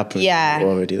already happened. Yeah.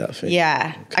 Already that thing.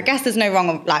 Yeah. Okay. I guess there's no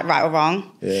right or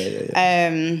wrong.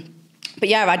 Yeah. But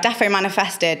yeah, I definitely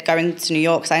manifested going to New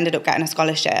York, because I ended up getting a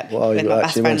scholarship with my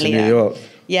best friend Leah. New York?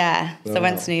 Yeah. So I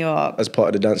went to New York. As part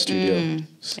of the dance studio.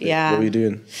 Yeah. What were you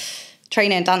doing?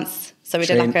 Training dance So we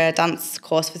did like a dance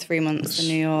course for 3 months in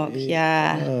New York.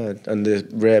 Yeah. And the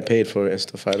Rare paid for it and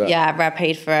stuff like that? Yeah, Rare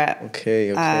paid for it.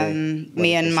 Okay.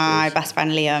 Me and my best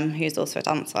friend Liam, who's also a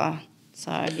dancer.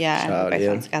 So yeah, we both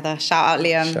went together. Shout out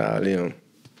Liam.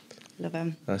 Love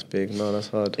him. That's big. No, that's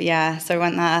hard. But yeah, so we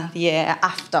went there the year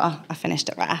after I finished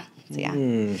at Rare. So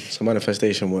yeah. So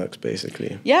manifestation works,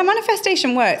 basically. Yeah,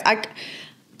 manifestation works.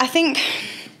 I think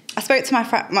I spoke to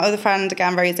my other friend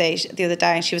again, Rosie, the other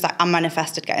day, and she was like, "I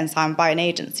manifested getting signed by an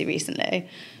agency recently."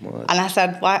 What? And I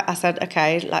said, "Why?" I said,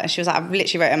 "Okay." Like, she was like, "I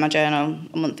literally wrote in my journal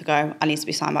a month ago, I need to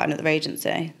be signed by another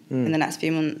agency in the next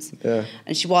few months." Yeah.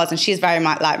 And she was, and she's very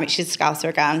much like me. She's a Scouser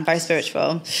again, very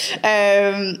spiritual.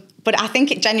 But I think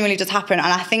it genuinely does happen,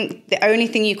 and I think the only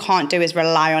thing you can't do is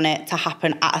rely on it to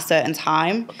happen at a certain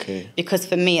time. Okay. Because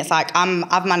for me, it's like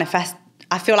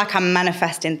I feel like I'm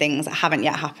manifesting things that haven't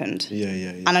yet happened.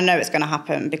 Yeah. And I know it's going to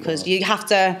happen because you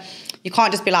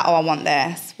can't just be like, "Oh, I want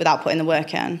this," without putting the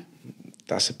work in.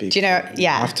 That's a big... Do you know?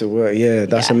 Yeah. You have to work. Yeah,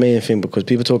 that's the main thing, because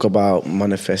people talk about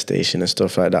manifestation and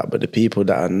stuff like that, but the people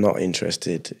that are not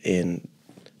interested in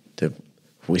the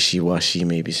wishy-washy,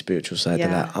 maybe spiritual side,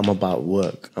 they're like, "I'm about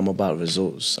work. I'm about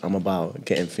results. I'm about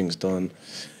getting things done."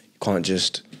 You can't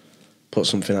just put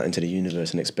something out into the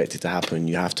universe and expect it to happen.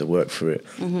 You have to work for it.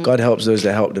 God helps those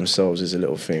that help themselves is a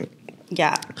little thing.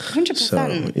 Yeah, 100%.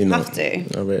 So, you have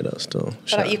to. I read that still.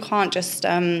 But like, you can't just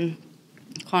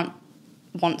can't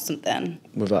want something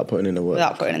without putting in the work.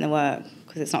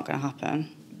 Because it's not going to happen.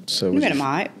 So maybe it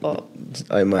might, but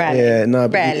I might. Rarely. Yeah, no.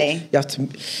 Rarely. You have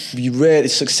to.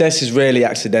 Success is rarely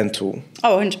accidental.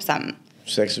 Oh, 100%.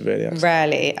 Success is rarely accidental.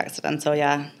 Rarely accidental.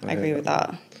 Yeah, I agree with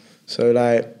that. So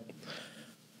like,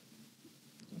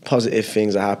 positive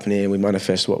things are happening. We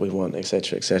manifest what we want,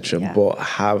 etc., etc. Yeah.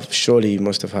 But surely you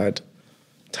must have had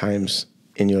times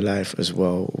in your life as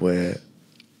well where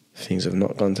things have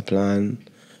not gone to plan.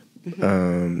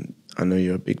 I know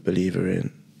you're a big believer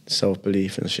in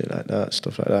self-belief and shit like that,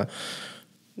 stuff like that.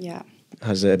 Yeah.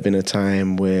 Has there been a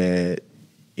time where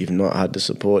you've not had the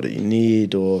support that you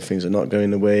need, or things are not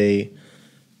going the way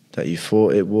that you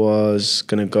thought it was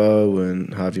going to go,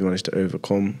 and how have you managed to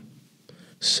overcome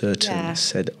certain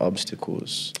said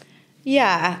obstacles?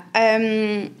 Yeah.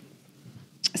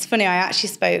 It's funny, I actually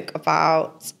spoke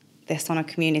about this on a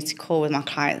community call with my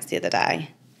clients the other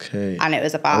day. Okay. And it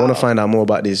was about... I want to find out more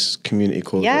about this community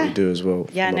calls that you do as well.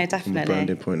 Yeah, no, definitely. From a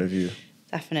branding point of view.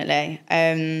 Definitely.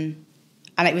 And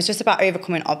it was just about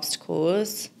overcoming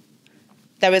obstacles.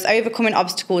 There was overcoming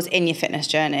obstacles in your fitness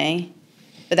journey,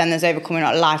 but then there's overcoming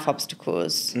life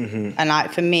obstacles. And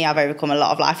like for me, I've overcome a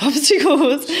lot of life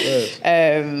obstacles. We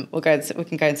can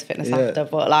go into fitness after,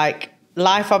 but like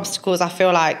life obstacles, I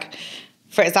feel like,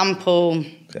 for example...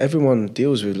 Everyone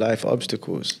deals with life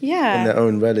obstacles in their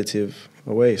own relative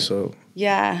way, so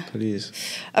please.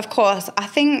 Of course, I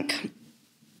think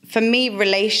for me,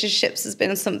 relationships has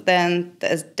been something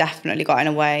that has definitely got in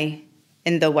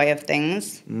the way of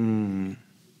things.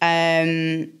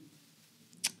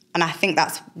 And I think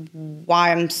that's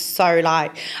why I'm so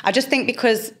like, I just think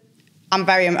because I'm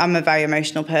a very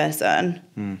emotional person,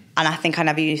 and I think I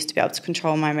never used to be able to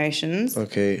control my emotions.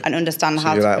 Okay. And understand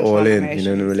how to control my emotions. All in, you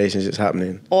know, the relationship's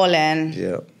happening. All in.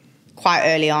 Yeah. Quite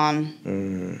early on.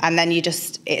 And then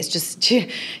it's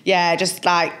just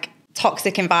like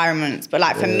toxic environments. But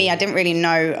like for me, I didn't really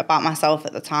know about myself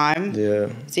at the time. Yeah.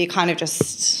 So you kind of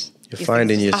just... You're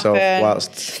finding yourself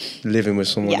whilst living with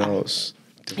someone else.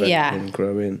 Developing,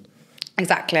 growing.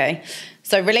 Exactly.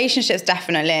 So relationships,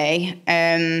 definitely.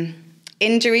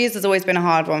 Injuries has always been a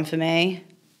hard one for me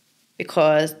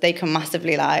because they can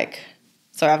massively like...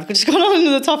 Sorry, I've just gone on to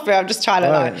the topic. I'm just trying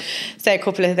to say a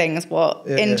couple of things. But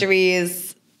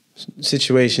injuries...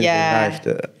 Situations in life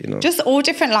that, you know... Just all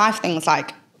different life things.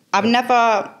 Like, I've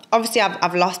never... Obviously,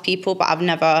 I've lost people, but I've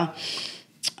never...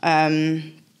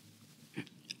 I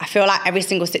feel like every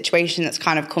single situation that's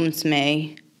kind of come to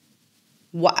me,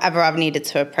 whatever I've needed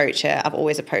to approach it, I've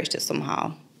always approached it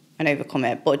somehow and overcome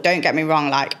it. But don't get me wrong,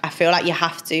 like I feel like you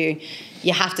have to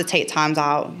take times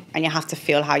out and you have to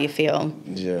feel how you feel.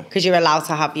 Yeah. Because you're allowed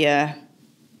to have your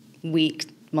weeks,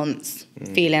 months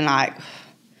feeling like,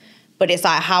 but it's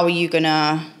like, how are you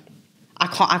gonna? I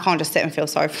can't just sit and feel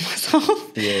sorry for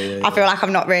myself. I feel like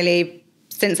I'm not really.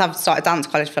 Since I've started dance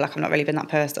college, I feel like I've not really been that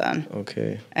person.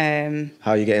 Okay.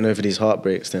 How are you getting over these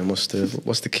heartbreaks then? What's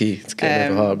the key to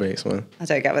getting over heartbreaks, man? I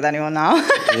don't get with anyone now.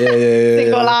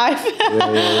 Single life.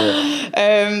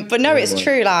 But no, it's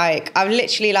true. Like, I've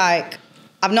literally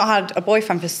I've not had a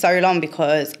boyfriend for so long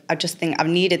because I just think I've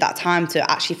needed that time to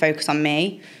actually focus on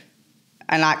me.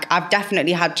 And like, I've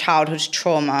definitely had childhood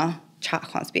trauma I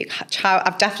can't speak.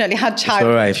 I've definitely had childhood.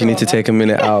 It's all right. If you need to take a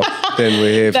minute out, then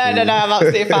we're here. No, I'm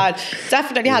absolutely fine.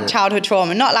 Definitely had childhood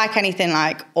trauma. Not like anything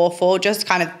like awful, just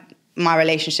kind of my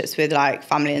relationships with like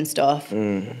family and stuff.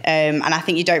 And I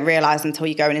think you don't realise until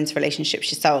you're going into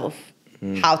relationships yourself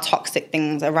how toxic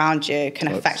things around you can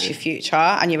affect your future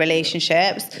and your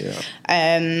relationships.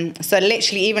 So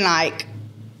literally, even like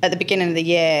at the beginning of the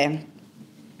year,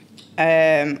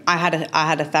 I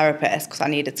had a therapist because I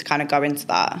needed to kind of go into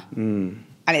that, and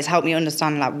it's helped me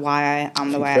understand like why I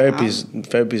am the way I am.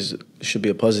 Therapies should be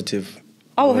a positive.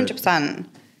 Oh, 100%.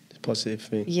 It's a positive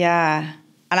thing. Yeah,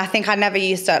 and I think I never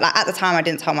used to like at the time. I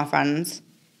didn't tell my friends.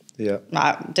 Yeah.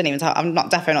 Like, didn't even tell. I'm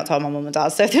definitely not telling my mum and dad.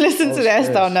 So if they listen to this,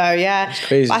 they'll know. Yeah. It's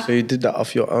crazy. So you did that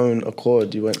off your own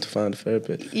accord. You went to find a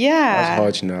therapist. Yeah. That's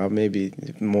hard, you know. Maybe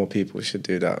more people should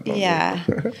do that. Yeah.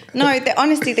 No,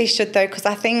 honestly, they should though, because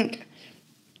I think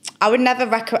I would never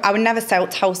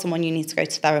tell someone you need to go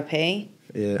to therapy.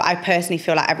 Yeah. But I personally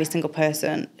feel like every single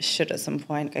person should at some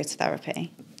point go to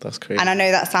therapy. That's crazy. And I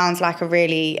know that sounds like a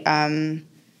really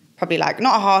probably like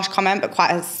not a harsh comment, but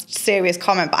quite a serious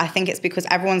comment. But I think it's because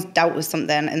everyone's dealt with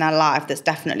something in their life that's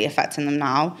definitely affecting them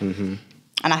now. And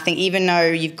I think even though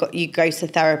you go to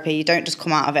therapy, you don't just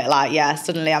come out of it like, yeah,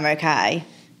 suddenly I'm okay.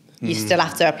 You still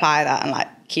have to apply that and like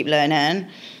keep learning.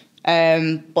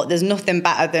 But there's nothing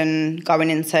better than going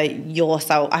into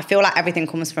yourself. I feel like everything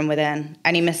comes from within.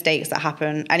 Any mistakes that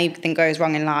happen, anything goes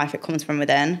wrong in life, it comes from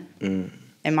within,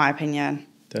 in my opinion.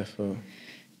 Definitely.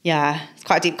 Yeah, it's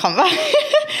quite a deep conversation.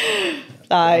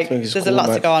 Like, there's a lot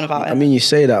to go on about it. I mean, you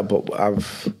say that, but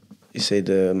you say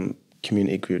the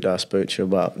community group that I spoke to you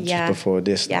about just before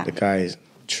this, the guy,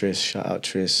 Tris, shout out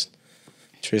Tris.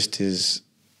 Tris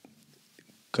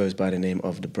goes by the name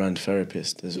of the brand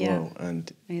therapist as well.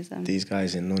 And these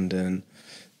guys in London,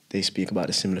 they speak about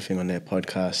a similar thing on their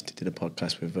podcast. They did a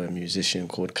podcast with a musician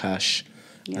called Cash,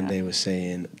 and they were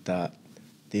saying that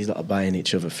these lot are buying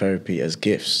each other therapy as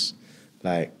gifts.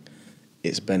 Like,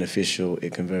 it's beneficial.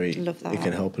 It can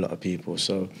help a lot of people.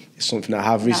 So it's something that I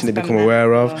have recently become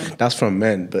aware of. That's from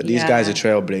men, but these guys are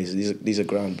trailblazers. These are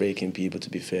groundbreaking people. To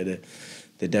be fair,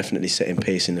 they're definitely setting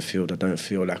pace in the field. I don't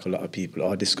feel like a lot of people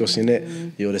are discussing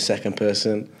it. You're the second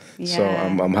person, so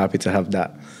I'm happy to have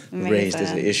that raised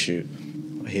as an issue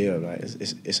here. Like,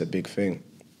 it's a big thing.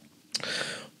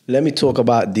 Let me talk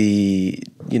about the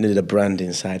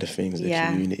branding side of things, the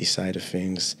community side of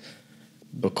things,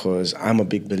 because I'm a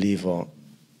big believer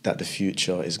that the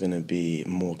future is going to be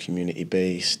more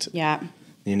community-based. Yeah.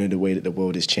 You know, the way that the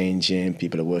world is changing,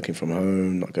 people are working from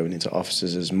home, not going into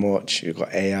offices as much. You've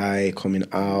got AI coming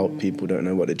out. People don't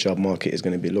know what the job market is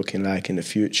going to be looking like in the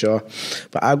future.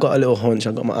 But I've got a little hunch.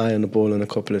 I've got my eye on the ball on a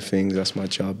couple of things. That's my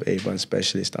job, A-brand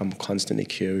specialist. I'm constantly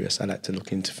curious. I like to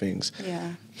look into things.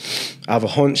 Yeah. I have a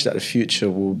hunch that the future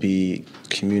will be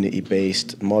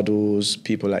community-based models,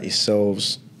 people like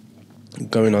yourselves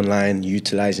going online,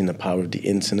 utilising the power of the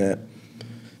internet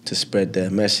to spread their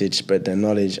message, spread their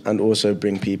knowledge, and also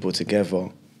bring people together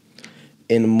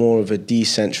in more of a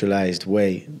decentralised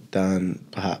way than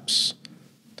perhaps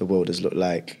the world has looked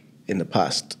like in the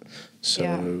past.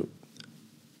 So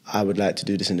I would like to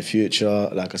do this in the future.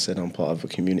 Like I said, I'm part of a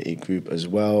community group as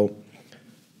well.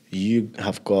 You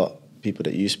have got people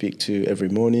that you speak to every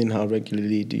morning. How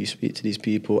regularly do you speak to these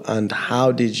people? And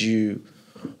how did you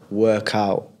work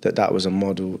out that was a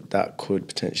model that could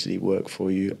potentially work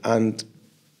for you? And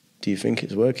do you think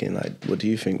it's working? Like, what do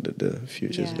you think that the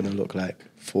future is going to look like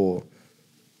for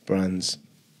brands,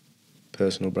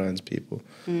 personal brands, people?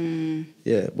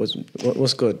 Yeah,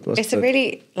 what's good? It's a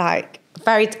really,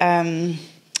 very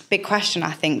big question,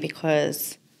 I think,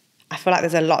 because I feel like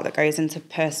there's a lot that goes into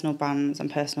personal brands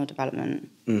and personal development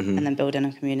and then building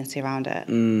a community around it.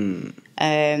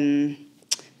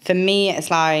 For me,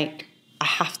 it's like I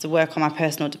have to work on my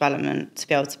personal development to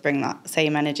be able to bring that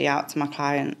same energy out to my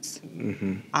clients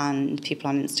and people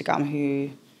on Instagram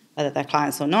who, whether they're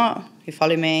clients or not, who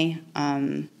follow me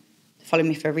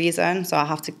for a reason. So I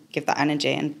have to give that energy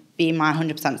and be my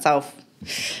 100% self.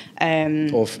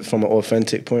 Or from an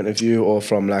authentic point of view, or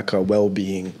from like a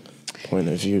well-being point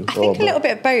of view? I think a little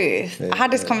bit of both. I had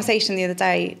this conversation the other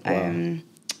day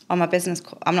on my business.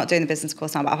 I'm not doing the business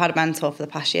course now, but I've had a mentor for the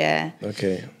past year.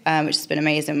 Okay. Which has been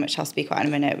amazing, which I'll speak about in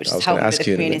a minute, which has helped with the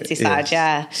community side.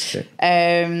 Yes. Yeah.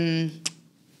 Okay.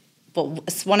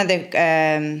 But one of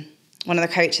the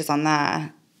coaches on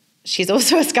there, she's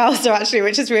also a Scouser actually,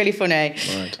 which is really funny.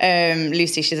 Right.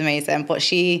 Lucy, she's amazing. But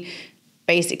she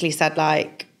basically said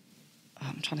I'm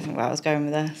trying to think where I was going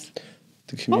with this.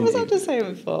 the community. What was I just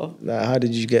saying before? Like, how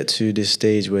did you get to this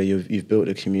stage where you've built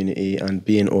a community and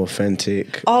being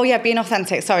authentic? Oh yeah, being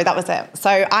authentic. Sorry, that was it. So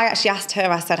I actually asked her,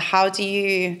 I said, how do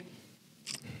you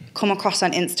come across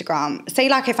on Instagram? Say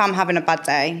like if I'm having a bad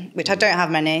day, which I don't have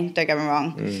many, don't get me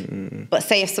wrong. But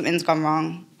say if something's gone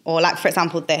wrong, or like for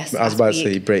example this. I was about to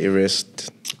say you break your wrist.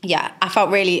 Yeah, I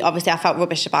felt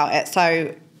rubbish about it.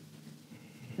 So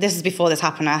this is before this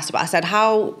happened, I asked her, but I said,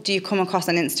 how do you come across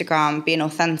on Instagram being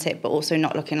authentic but also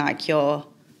not looking like you're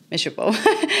miserable?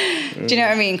 Do you know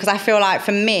what I mean? Because I feel like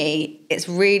for me, it's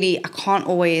really,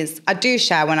 I do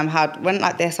share when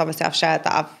like this, obviously I've shared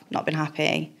that I've not been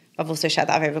happy. I've also shared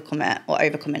that I've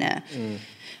overcoming it. And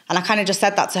I kind of just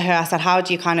said that to her. I said, how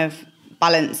do you kind of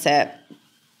balance it?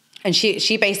 And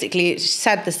she basically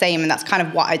said the same, and that's kind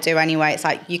of what I do anyway. It's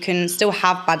like you can still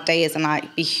have bad days and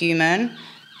like be human.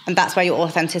 And that's where your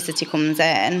authenticity comes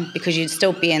in, because you're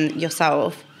still being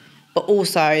yourself. But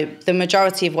also, the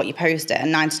majority of what you post it,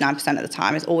 and 99% of the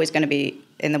time, is always going to be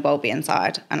in the well-being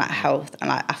side and like health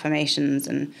and like affirmations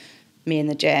and me in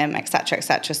the gym, etc.,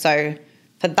 etc. So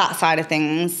for that side of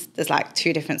things, there's like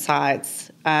two different sides.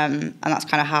 And that's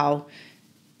kind of how,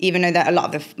 even though that a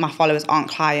lot of my followers aren't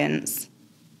clients,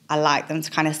 I like them to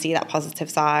kind of see that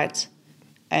positive side.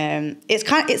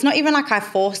 It's not even like I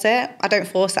force it. I don't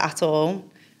force it at all.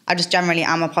 I just generally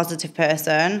am a positive person,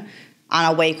 and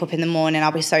I'll wake up in the morning,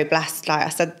 I'll be so blessed. Like I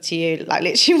said to you, like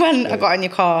literally when I got in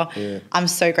your car, I'm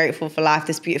so grateful for life.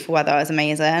 This beautiful weather is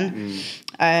amazing.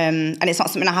 And it's not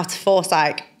something I have to force.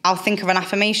 Like I'll think of an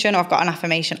affirmation, or I've got an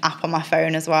affirmation app on my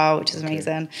phone as well, which is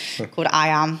amazing, called I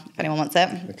Am, if anyone wants it.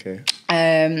 Okay.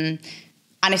 And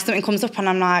if something comes up and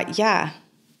I'm like, yeah,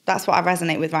 that's what I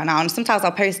resonate with right now. And sometimes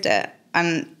I'll post it,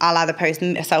 and I'll either post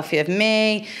a selfie of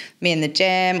me in the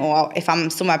gym, or if I'm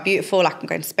somewhere beautiful, like I'm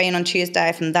going to Spain on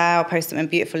Tuesday, from there I'll post something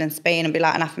beautiful in Spain and be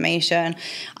like an affirmation.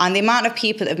 And the amount of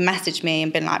people that have messaged me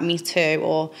and been like, me too,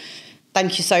 or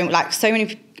thank you so much, like so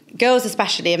many girls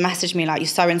especially have messaged me like, you're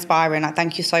so inspiring, like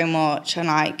thank you so much. And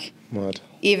like,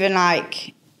 even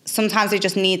like, sometimes they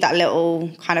just need that little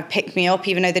kind of pick me up,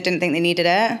 even though they didn't think they needed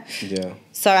it. Yeah.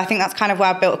 So I think that's kind of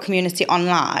where I built a community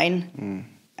online.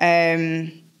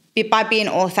 By being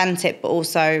authentic, but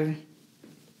also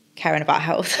caring about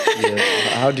health.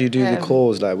 How do you do the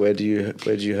calls? Like, where do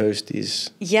you host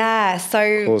these? Yeah,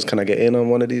 so calls. Can I get in on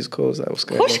one of these calls? Like, what's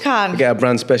of course you can. Get a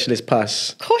brand specialist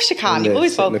pass. Of course you can. You're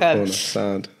always welcome.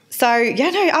 Sound. So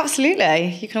yeah, no,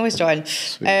 absolutely. You can always join.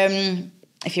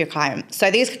 If you're a client. So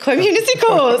these community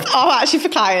calls are actually for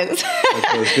clients.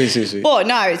 But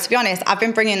no, to be honest, I've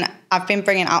been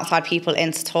bringing outside people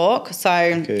in to talk. So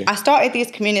I started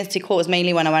these community calls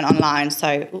mainly when I went online.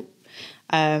 So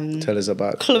tell us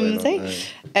about clumsy.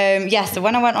 So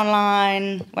when I went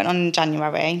online, went on in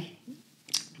January.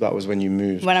 That was when you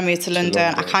moved. When I moved to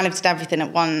London, I kind of did everything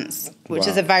at once, which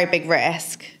is a very big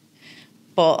risk.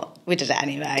 But we did it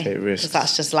anyway. Take risks. Because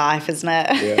that's just life, isn't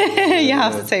it? You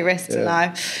have to take risks in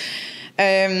life.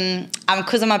 And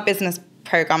because of my business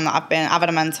program that I've had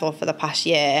a mentor for the past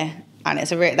year, and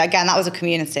it's again, that was a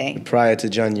community. Prior to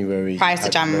January,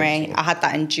 I had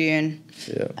that in June.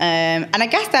 And I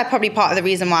guess they're probably part of the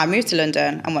reason why I moved to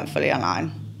London and went fully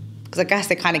online, because I guess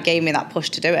they kind of gave me that push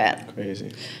to do it.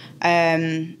 Crazy.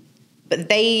 But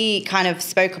they kind of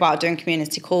spoke about doing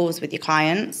community calls with your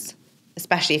clients,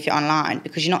 especially if you're online,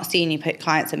 because you're not seeing your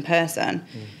clients in person.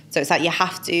 So it's like you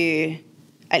have to,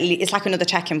 at least, it's like another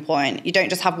check-in point. You don't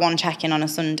just have one check-in on a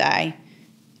Sunday.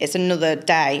 It's another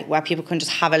day where people can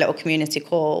just have a little community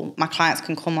call. My clients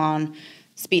can come on,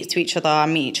 speak to each other,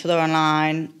 meet each other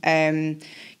online.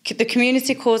 The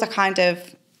community calls are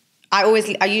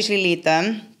I usually lead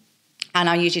them, and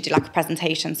I usually do like a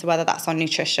presentation. So whether that's on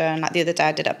nutrition, like the other day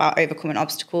I did it about overcoming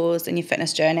obstacles in your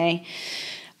fitness journey.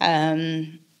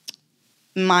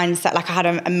 Mindset, like I had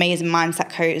an amazing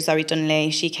mindset coach, Zoe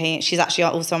Dunley. She's actually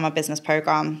also on my business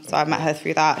program, so I met her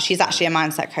through that. She's actually a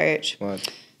mindset coach. What?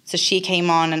 So she came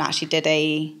on and actually did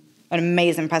an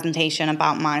amazing presentation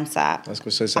about mindset. That's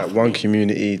good. So it's like one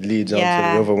community leads on to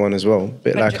the other one as well.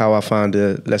 Bit like how I found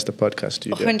the Leicester podcast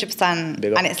studio. 100%.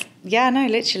 And it's,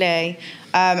 literally.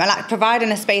 And like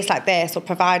providing a space like this, or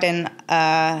providing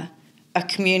a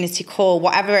community call,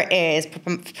 whatever it is,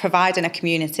 providing a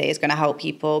community is going to help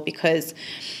people. Because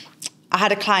I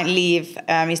had a client leave,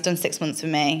 he's done 6 months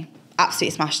with me,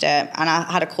 absolutely smashed it. And I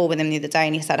had a call with him the other day,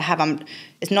 and he said,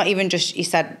 it's not even just, he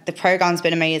said, the program's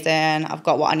been amazing, I've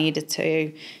got what I needed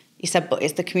to. He said, but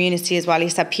it's the community as well. He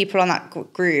said, people on that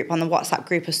group, on the WhatsApp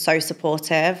group, are so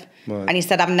supportive. Right. And he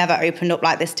said, I've never opened up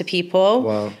like this to people.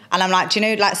 Wow. And I'm like, do you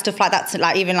know, like stuff like that, to,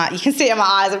 like even like, you can see it in my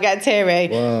eyes, I'm getting teary.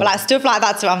 Wow. But like stuff like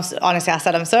that, honestly, I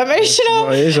said, I'm so emotional.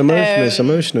 Well, it is emotional, it's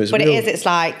emotional. It's but real. it is, it's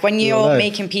like, when you're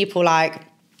making people like,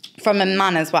 from a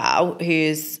man as well,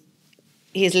 he's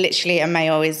literally a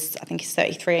male, I think he's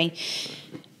 33.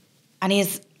 And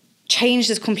he's changed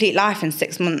his complete life in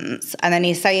 6 months. And then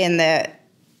he's saying that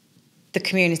the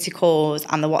community calls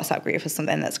and the WhatsApp group is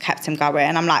something that's kept him going.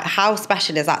 And I'm like, how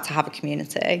special is that to have a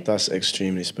community? That's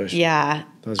extremely special. Yeah.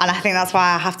 I think that's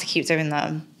why I have to keep doing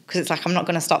them. Because it's like, I'm not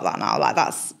going to stop that now. Like,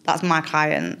 that's my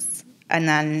clients.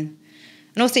 And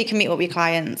also you can meet up with your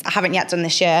clients. I haven't yet done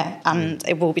this year, and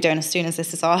it will be doing as soon as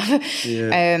this is off.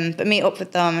 Yeah. But meet up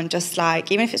with them and just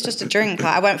like, even if it's just a drink.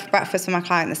 Like, I went for breakfast with my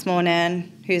client this morning,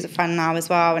 who's a friend now as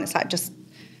well. And it's like just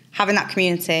having that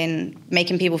community and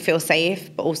making people feel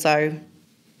safe, but also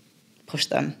push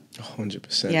them.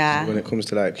 100%. Yeah. So when it comes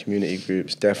to like community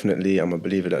groups, definitely I'm a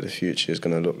believer that the future is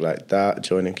going to look like that.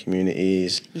 Joining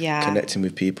communities, connecting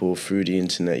with people through the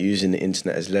internet, using the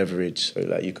internet as leverage. So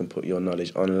like you can put your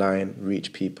knowledge online,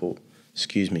 reach people.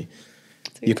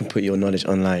 You can put your knowledge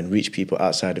online, reach people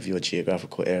outside of your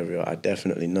geographical area. I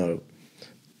definitely know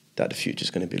that the future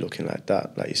is going to be looking like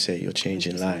that. Like you say, you're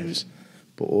changing 100%. Lives.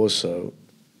 But also,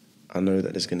 I know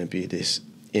that there's going to be this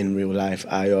in real life,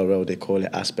 IRL, they call it,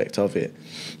 aspect of it.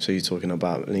 So you're talking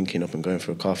about linking up and going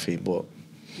for a coffee, but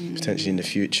potentially in the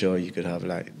future you could have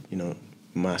like, you know,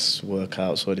 mass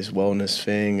workouts or this wellness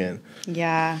thing, and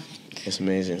it's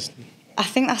amazing. I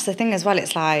think that's the thing as well.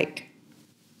 It's like,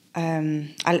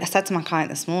 I said to my client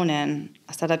this morning,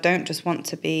 I said, I don't just want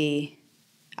to be,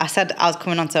 I said I was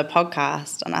coming onto a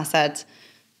podcast, and I said,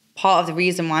 part of the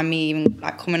reason why me even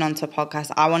like coming onto a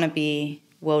podcast, I want to be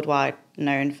worldwide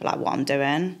known for like what I'm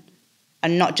doing,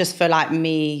 and not just for like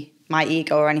me, my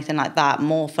ego or anything like that,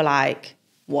 more for like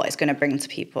what it's going to bring to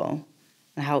people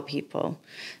and help people.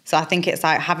 So I think it's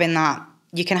like having that,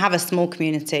 you can have a small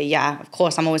community. Yeah, of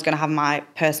course, I'm always going to have my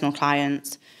personal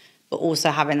clients, but also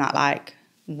having that like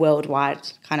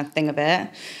worldwide kind of thing of it.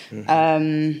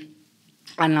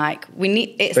 And like we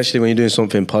need it, especially when you're doing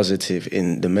something positive,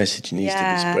 in the message needs to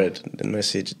be spread. The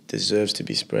message deserves to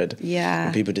be spread. Yeah.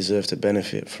 And people deserve to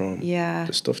benefit from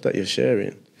the stuff that you're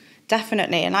sharing.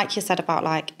 Definitely. And like you said about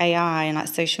like AI and like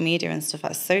social media and stuff,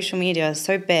 like social media is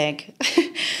so big.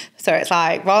 So it's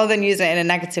like, rather than using it in a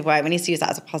negative way, we need to use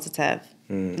that as a positive.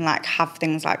 And like have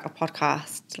things like a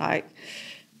podcast, like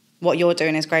what you're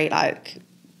doing is great. Like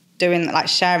doing, like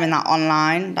sharing that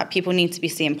online, like people need to be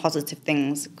seeing positive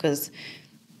things. Because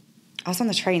I was on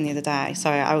the train the other day.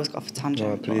 Sorry, I always got off a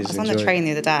tangent. I was on the train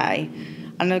the other day,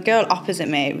 and the girl opposite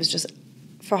me was just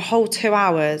for a whole 2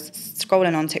 hours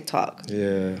scrolling on TikTok.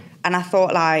 Yeah. And I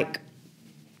thought like,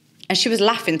 and she was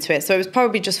laughing to it, so it was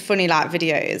probably just funny like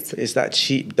videos. But it's that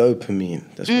cheap dopamine.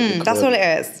 That's what that's all it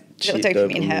is. Cheap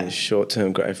dopamine hit.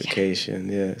 Short-term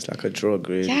gratification. Yeah, it's like a drug,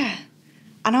 really. Yeah.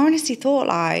 And I honestly thought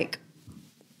like,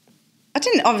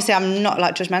 I'm not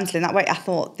like judgmental in that way. I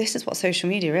thought this is what social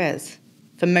media is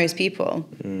for most people.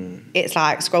 It's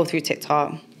like scroll through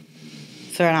TikTok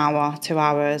for an hour, 2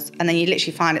 hours, and then you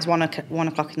literally find it's 1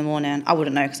 o'clock in the morning. I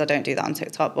wouldn't know because I don't do that on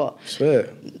TikTok, but I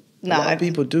swear. No. A lot of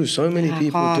people do. So many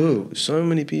people do. So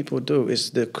many people do.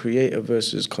 It's the creator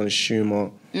versus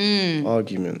consumer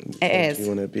argument. It is. You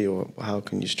want to be, or how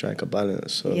can you strike a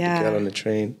balance? So the girl on the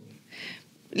train.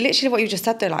 Literally what you just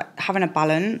said though, like having a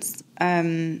balance.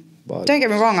 Don't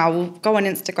get me wrong, I will go on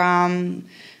Instagram,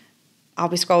 I'll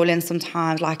be scrolling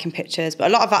sometimes, liking pictures, but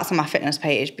a lot of that's on my fitness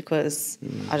page because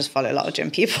I just follow a lot of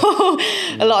gym people,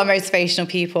 a lot of motivational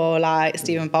people like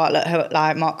Stephen Bartlett,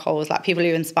 like Mark Coles, like people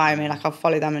who inspire me, like I'll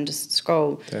follow them and just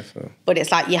scroll. Definitely. But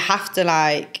it's like you have to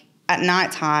like, at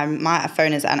night time, my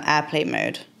phone is on airplane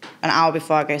mode. An hour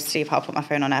before I go to sleep, I'll put my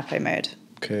phone on airplane mode.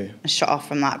 Okay. And shut off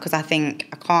from that because I think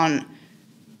I can't.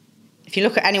 If you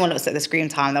look at anyone that looks at the screen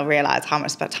time, they'll realise how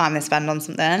much time they spend on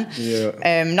something.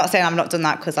 Yeah. Not saying I've not done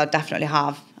that because I definitely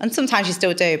have. And sometimes you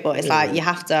still do, but it's like you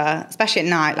have to, especially at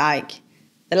night, like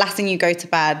the last thing you go to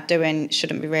bed doing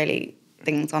shouldn't be really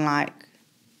things on like,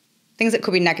 things that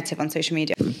could be negative on social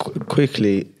media.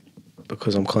 Quickly,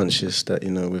 because I'm conscious that,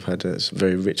 you know, we've had a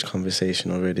very rich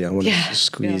conversation already, I want to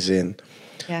squeeze in.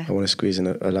 Yeah. I want to squeeze in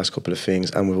a last couple of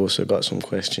things, and we've also got some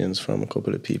questions from a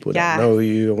couple of people that know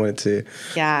you. I wanted to.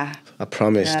 Yeah. I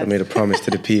promised. I made a promise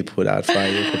to the people that I'd fire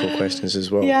you a couple of questions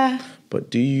as well. Yeah. But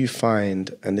do you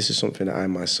find, and this is something that I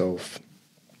myself,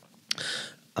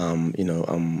 you know,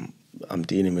 I'm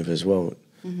dealing with as well.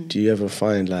 Do you ever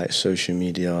find like social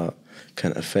media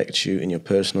can affect you in your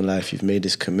personal life. You've made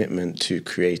this commitment to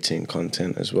creating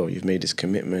content as well. You've made this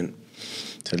commitment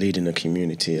to leading a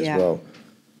community as well.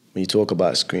 When you talk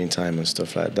about screen time and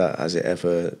stuff like that, has it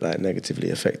ever like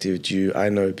negatively affected you? I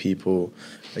know people,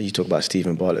 you talk about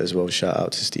Stephen Bartlett as well. Shout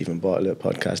out to Stephen Bartlett,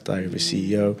 Podcast Diary of a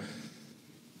CEO.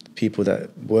 People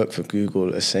that work for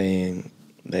Google are saying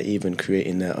they're even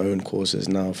creating their own courses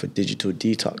now for digital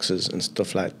detoxes and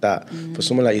stuff like that. For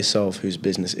someone like yourself whose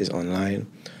business is online,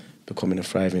 becoming a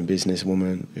thriving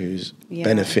businesswoman who's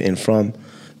benefiting from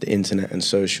the internet and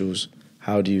socials,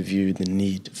 how do you view the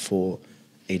need for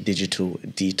a digital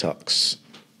detox?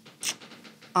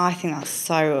 I think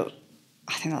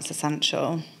that's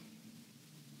essential.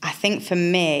 I think for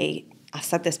me, I've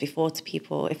said this before to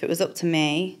people, if it was up to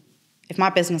me, if my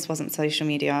business wasn't social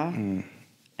media,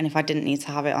 and if I didn't need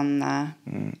to have it on there,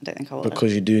 I don't think I would.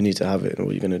 Because you do need to have it, and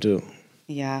what are you going to do?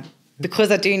 Yeah. Because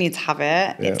I do need to have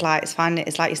it, it's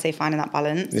like you say, finding that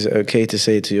balance. Is it okay to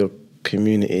say to your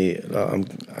community,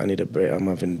 I need a break, I'm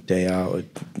having a day out, a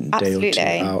day or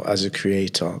two out as a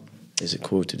creator? Is it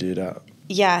cool to do that?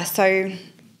 Yeah, so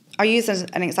I'll use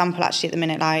an example actually at the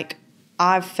minute. Like,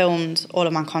 I've filmed all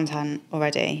of my content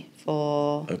already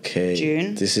for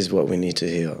June. This is what we need to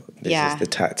hear. This is the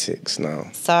tactics now.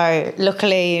 So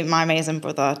luckily my amazing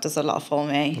brother does a lot for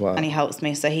me and he helps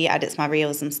me. So he edits my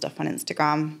reels and stuff on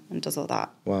Instagram and does all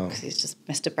that. Wow. Because he's just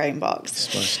Mr. Brainbox.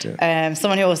 Smashed it.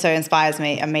 Someone who also inspires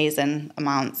me amazing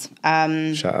amounts.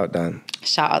 Shout out Dan.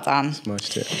 Shout out Dan.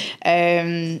 Smashed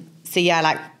it. So yeah,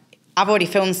 like I've already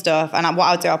filmed stuff and what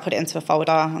I'll do, I'll put it into a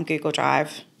folder on Google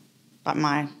Drive, like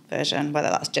my version, whether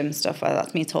that's gym stuff, whether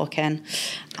that's me talking,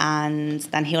 and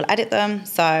then he'll edit them.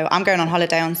 So I'm going on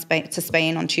holiday to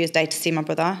Spain on Tuesday to see my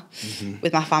brother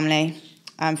with my family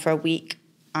for a week,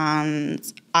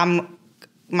 and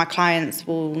my clients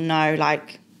will know,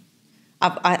 like,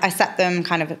 I set them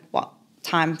kind of what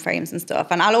time frames and stuff,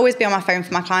 and I'll always be on my phone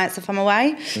for my clients if I'm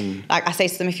away. Like I say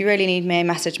to them, if you really need me,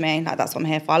 message me, like that's what I'm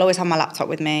here for. I'll always have my laptop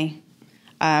with me.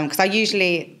 Because I'm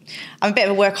a bit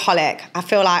of a workaholic. I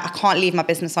feel like I can't leave my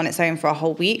business on its own for a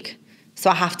whole week.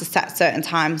 So I have to set certain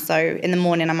times. So in the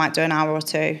morning, I might do an hour or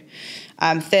two.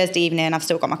 Thursday evening, I've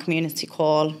still got my community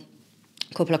call,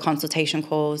 a couple of consultation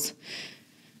calls.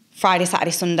 Friday,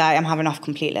 Saturday, Sunday, I'm having off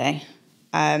completely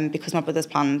because my brother's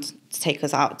planned to take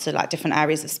us out to like different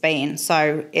areas of Spain.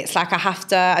 So it's like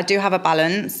I do have a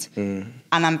balance and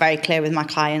I'm very clear with my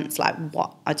clients, like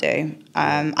what I do.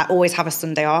 I always have a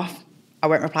Sunday off. I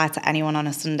won't reply to anyone on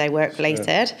a Sunday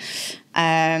work-related.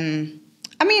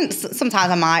 I mean,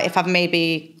 sometimes I might. If I've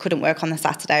maybe couldn't work on the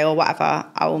Saturday or whatever,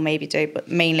 I will maybe do. But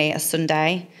mainly a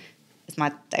Sunday is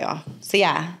my day off. So,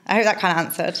 yeah, I hope that kind of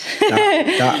answered.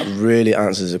 that really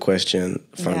answers the question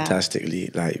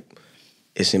fantastically. Yeah. Like,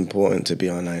 it's important to be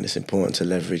online. It's important to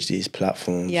leverage these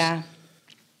platforms. Yeah.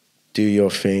 Do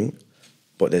your thing.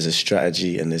 But there's a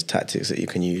strategy and there's tactics that you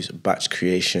can use. Batch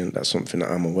creation, that's something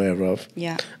that I'm aware of.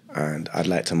 Yeah. And I'd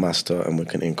like to master, and we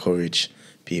can encourage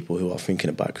people who are thinking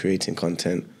about creating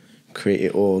content, create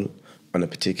it all on a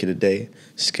particular day,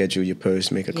 schedule your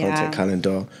post, make a content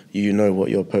calendar. You know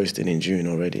what you're posting in June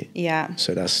already. Yeah.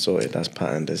 So that's sorted, that's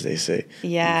patterned, as they say.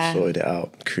 Yeah. You've sorted it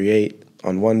out. Create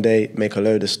on one day, make a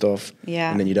load of stuff.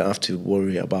 Yeah. And then you don't have to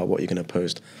worry about what you're going to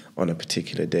post on a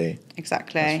particular day.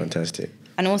 Exactly. That's fantastic.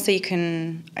 And also you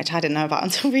can, which I didn't know about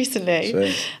until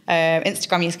recently,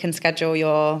 Instagram, you can schedule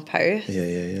your posts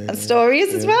and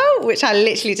stories as well, which I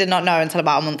literally did not know until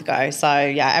about a month ago. So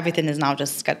yeah, everything is now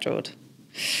just scheduled.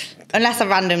 Unless I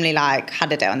randomly like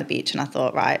had a day on the beach and I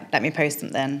thought, right, let me post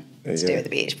something to do at the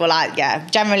beach. But like, yeah,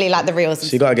 generally like the reels.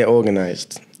 So you got to get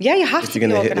organised. Yeah, you have to be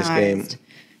organised. If you're going to hit this game.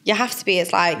 You have to be,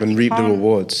 it's like... And reap the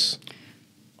rewards.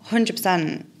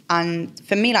 100%. And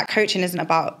for me, like coaching isn't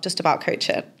just about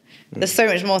coaching. There's so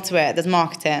much more to it. There's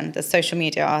marketing, there's social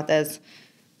media, there's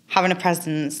having a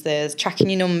presence, there's tracking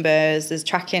your numbers, there's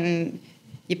tracking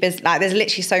your business. Like, there's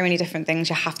literally so many different things.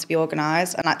 You have to be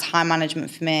organised. And like time management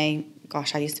for me,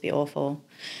 gosh, I used to be awful.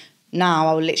 Now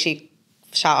I will literally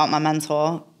shout out my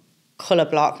mentor, colour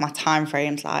block my time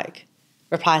frames, like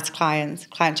reply to clients,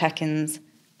 client check-ins.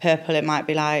 Purple, it might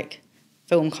be like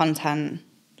film content,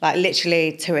 like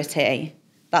literally to a T.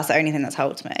 That's the only thing that's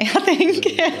helped me, I think.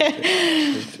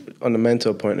 On the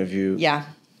mentor point of view,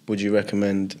 would you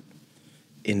recommend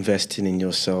investing in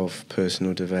yourself,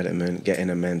 personal development, getting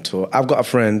a mentor? I've got a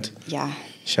friend. Yeah.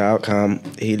 Shout out Cam.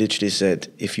 He literally said,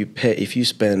 if you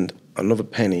spend another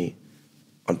penny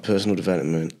on personal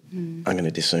development, I'm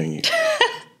gonna disown you.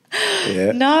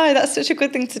 Yeah. No, that's such a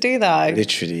good thing to do, though.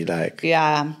 Literally, like.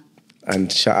 Yeah.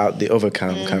 And shout out the other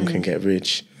Cam. Cam Can Get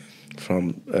Rich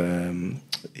from.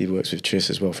 He works with Tris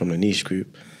as well from the Niche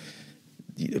Group.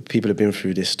 people have been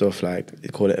through this stuff, like they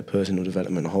call it a personal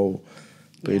development hole,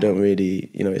 but you don't really,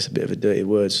 it's a bit of a dirty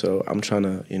word. So I'm trying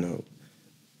to,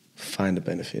 find the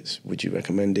benefits. Would you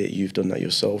recommend it? You've done that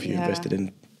yourself. You invested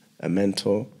in a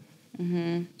mentor.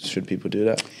 Should people do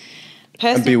that?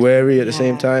 And be wary at the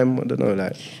same time? I don't know,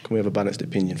 like, can we have a balanced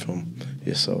opinion from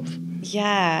yourself?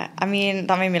 Yeah, I mean,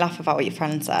 that made me laugh about what your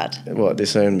friend said. What,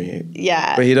 disown me?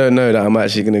 Yeah. But you don't know that I'm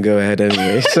actually going to go ahead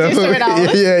anyway. So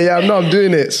I'm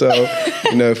doing it. So,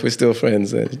 if we're still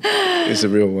friends, then it's a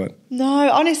real one.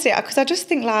 No, honestly, because I just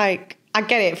think, like, I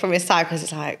get it from his side, because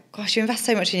it's like, gosh, you invest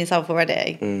so much in yourself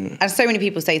already. And so many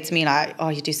people say to me, like, oh,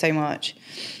 you do so much.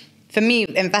 For me,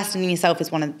 investing in yourself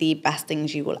is one of the best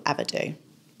things you will ever do.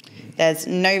 There's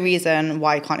no reason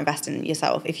why you can't invest in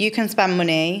yourself. If you can spend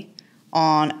money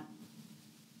on,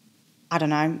 I don't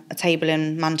know, a table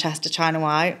in Manchester, China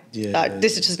White.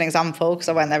 This is just an example, because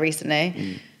I went there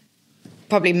recently.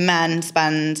 Probably men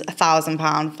spend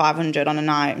 £1,000, 500 on a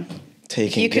night.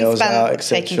 Taking girls out.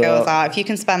 If you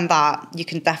can spend that, you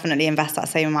can definitely invest that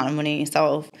same amount of money in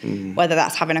yourself. Whether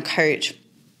that's having a coach.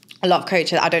 A lot of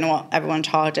coaches, I don't know what everyone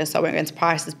charges, so I won't go into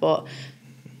prices, but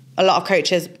a lot of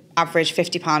coaches average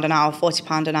 £50 an hour,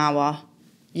 £40 an hour.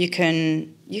 You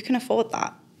can afford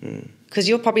that, because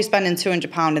you're probably spending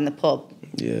 £200 in the pub.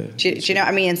 Yeah. Do you know what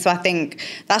I mean? So I think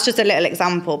that's just a little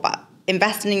example, but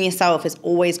investing in yourself is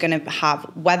always going to have,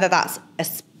 whether that's a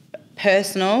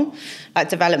personal like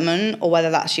development, or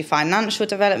whether that's your financial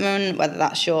development, whether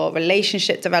that's your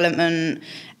relationship development,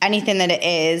 anything that it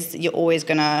is, you're always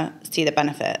going to see the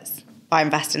benefits by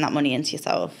investing that money into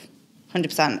yourself.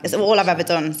 100%. It's all I've ever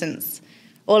done since.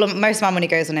 Most of my money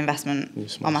goes on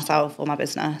investment on myself or my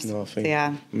business. No, I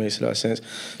think makes a lot of sense.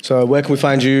 So where can we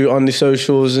find you on the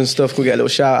socials and stuff? Can we get a little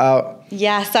shout out?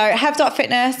 Yeah, so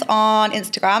hev.fitness on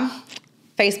Instagram,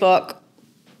 Facebook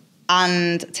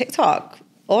and TikTok.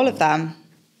 All of them.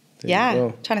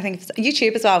 Trying to think of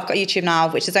YouTube as well. I've got YouTube now,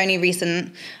 which is only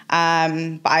recent, but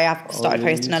I have started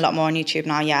posting a lot more on YouTube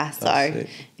now. So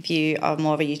if you are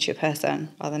more of a YouTube person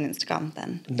rather than Instagram,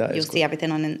 then you'll see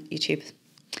everything on YouTube.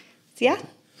 So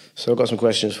So I've got some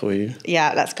questions for you.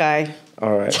 Yeah, let's go.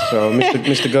 All right. So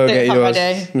Mr. Go Get Yours.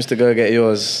 Mr. Go Get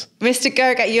Yours. Mr.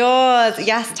 Go Get Yours.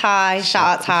 Yes, Ty.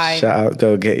 Shout out Ty. Shout out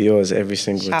Go Get Yours every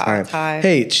single time. Shout out Ty.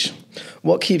 H,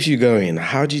 what keeps you going?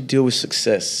 How do you deal with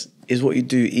success? Is what you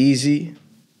do easy?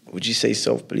 Would you say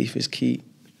self-belief is key?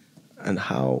 And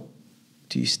how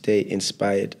do you stay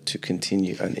inspired to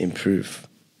continue and improve?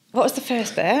 What was the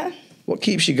first bit? What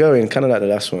keeps you going? Kind of like the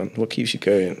last one. What keeps you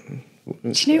going?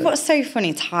 Do you know what's so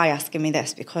funny? Ty asking me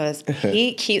this, because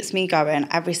he keeps me going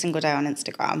every single day on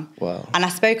Instagram. Wow. And I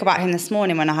spoke about him this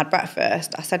morning when I had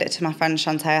breakfast. I said it to my friend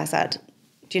Shantae. I said,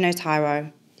 do you know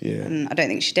Tyro? Yeah. And I don't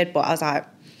think she did, but I was like,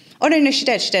 oh, no, she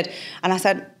did. And I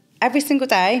said, every single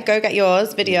day, Go Get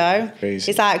Yours video. Crazy.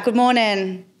 He's like, good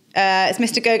morning. It's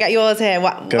Mr. Go Get Yours here.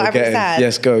 Whatever it said.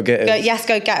 Yes, go get us. Yes,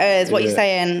 go get us. What are you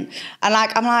saying? And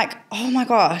I'm like, oh my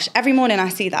gosh. Every morning I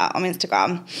see that on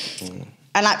Instagram.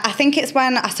 And I think it's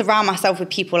when I surround myself with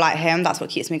people like him, that's what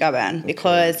keeps me going.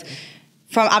 Because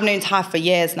I've known Ty for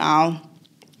years now,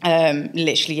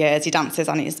 literally years. He dances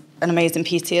and he's an amazing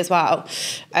PT as well.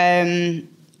 And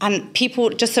people,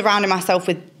 just surrounding myself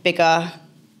with bigger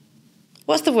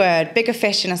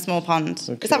fish in a small pond.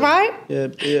 Okay. Is that right? Yeah.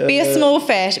 Be a small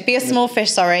fish,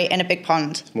 in a big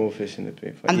pond. Small fish in a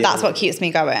big pond. And that's what keeps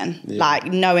me going. Yeah. Like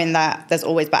knowing that there's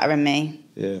always better in me.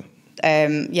 Yeah. I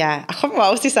can't remember what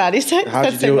else he said. How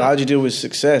do you deal with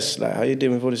success? Like, how do you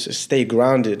deal with all this? Stay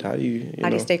grounded. How do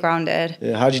you stay grounded?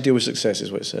 Yeah. How do you deal with success?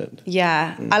 Is what it said.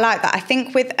 Yeah, I like that. I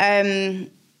think with I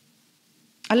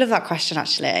love that question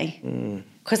actually,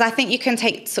 because I think you can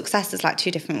take success as like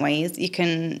two different ways. You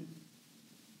can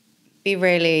do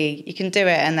it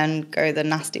and then go the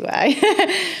nasty way,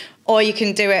 or you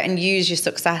can do it and use your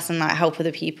success and like help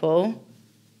other people.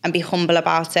 And be humble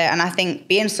about it. And I think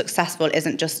being successful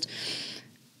isn't just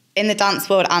in the dance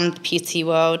world and the PT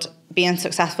world. Being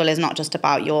successful is not just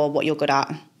about what you're good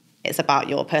at. It's about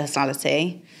your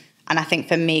personality. And I think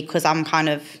for me, because I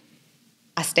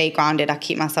stay grounded. I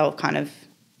keep myself kind of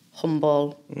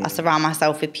humble. I surround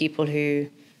myself with people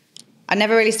I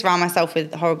never really surround myself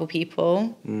with horrible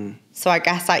people. So I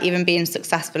guess like even being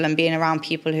successful and being around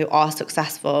people who are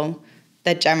successful,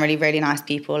 they're generally really nice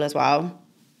people as well.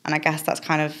 And I guess that's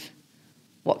kind of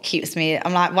what keeps me.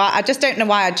 I'm like, well, I just don't know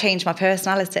why I'd change my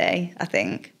personality, I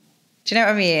think. Do you know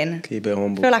what I mean? Keep it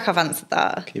humble. I feel like I've answered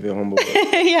that. Keep it humble.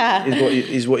 Yeah.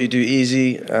 Is what you do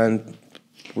easy, and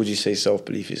would you say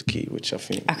self-belief is key, which I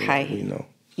think we know.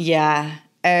 Yeah.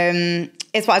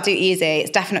 It's what I do easy.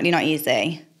 It's definitely not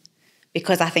easy,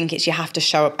 because I think you have to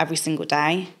show up every single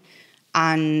day.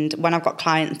 And when I've got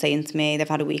clients saying to me they've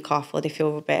had a week off or they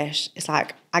feel rubbish, it's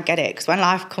like, I get it. Because when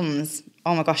life comes,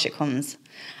 oh my gosh, it comes.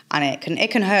 And it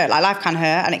can hurt. Like, life can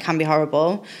hurt and it can be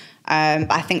horrible.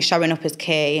 But I think showing up is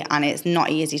key, and it's not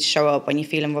easy to show up when you're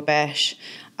feeling rubbish.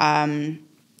 I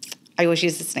always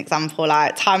use this as an example,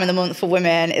 like time of the month for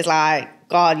women is like,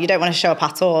 God, you don't want to show up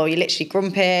at all. You're literally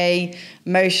grumpy,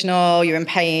 emotional, you're in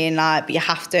pain, like, but you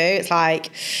have to. It's like,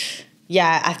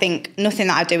 yeah, I think nothing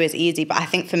that I do is easy, but I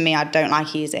think for me, I don't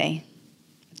like easy.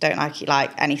 Don't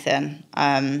like anything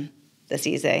that's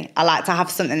easy. I like to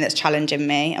have something that's challenging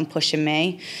me and pushing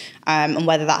me, and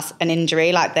whether that's an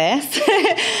injury like this.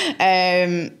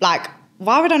 Like,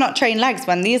 why would I not train legs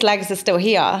when these legs are still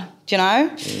here? Do you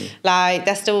know? Like,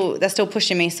 they're still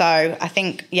pushing me. So I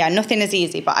think, yeah, nothing is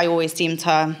easy, but I always seem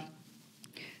to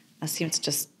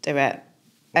just do it.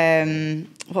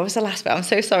 What was the last bit? I'm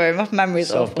so sorry. My memory's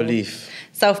Self-belief.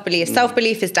 Self-belief.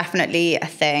 Self-belief is definitely a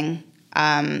thing.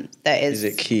 That is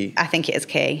it key? I think it is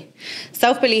key.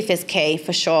 Self-belief is key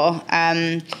for sure.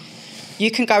 You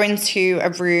can go into a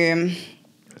room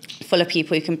full of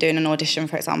people. You can do an audition,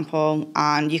 for example,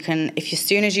 and you can, if as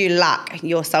soon as you lack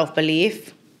your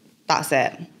self-belief, that's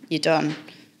it. You're done.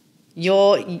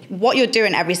 What you're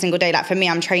doing every single day. Like, for me,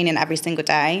 I'm training every single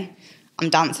day. I'm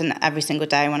dancing every single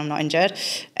day when I'm not injured.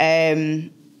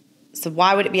 So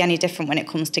why would it be any different when it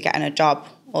comes to getting a job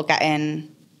or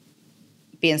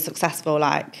being successful?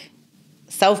 Like,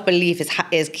 self-belief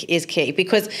is key,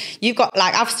 because you've got,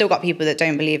 like, I've still got people that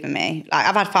don't believe in me. Like,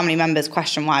 I've had family members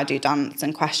question why I do dance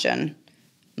and question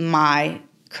my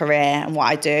career and what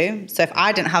I do. So if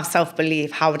I didn't have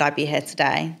self-belief, how would I be here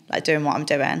today, like, doing what I'm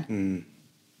doing?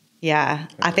 Yeah,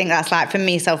 I think that's, like, for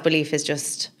me, self-belief is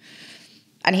just,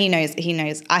 and he knows,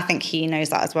 I think he knows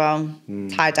that as well.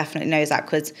 Ty definitely knows that,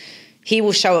 because he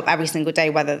will show up every single day,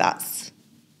 whether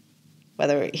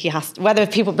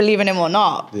people believe in him or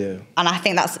not. Yeah. And I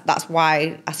think that's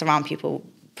why I surround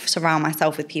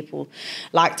myself with people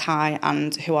like Ty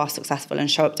and who are successful and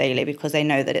show up daily, because they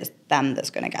know that it's them that's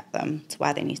going to get them to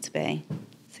where they need to be.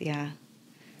 So yeah.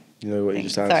 You know what you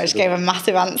just answered? Sorry, I just gave a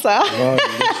massive answer. No,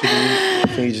 I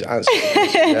think you just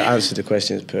answered the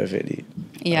questions perfectly.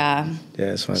 Yeah.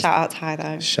 Yeah, it's fine. Shout out Ty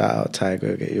though. Shout out Ty,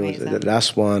 go get yours. Amazing. The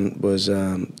last one was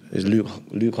is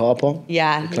Luke Harper.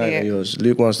 Yeah, the client of yours.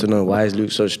 Luke wants to know, why is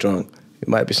Luke so strong? It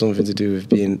might be something to do with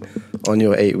being on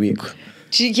your 8-week.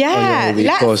 Yeah,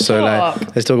 let's course. talk. So,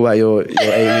 like, let's talk about your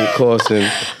 8-week course.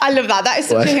 And I love that. That is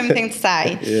such a him thing to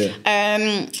say.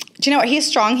 Yeah. Do you know what? He's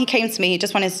strong. He came to me. He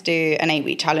just wanted to do an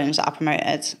 8-week challenge that I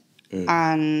promoted,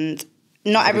 and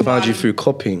not everyone. Found you through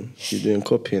cupping. You're doing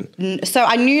cupping. So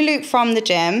I knew Luke from the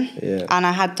gym, yeah, and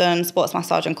I had done sports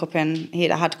massage and cupping. He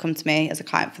had to come to me as a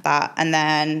client for that, and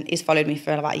then he's followed me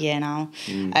for about a year now.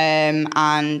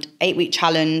 And 8-week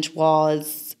challenge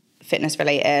was fitness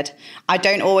related. I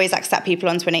don't always accept people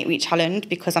onto an 8-week challenge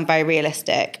because I'm very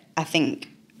realistic. I think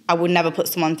I would never put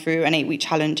someone through an 8-week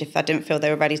challenge if I didn't feel they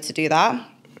were ready to do that.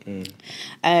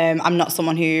 I'm not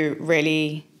someone who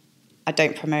really, I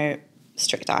don't promote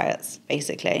strict diets,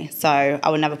 basically. So I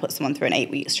would never put someone through an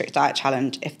 8-week strict diet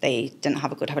challenge if they didn't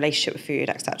have a good relationship with food,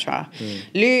 etc.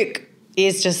 Luke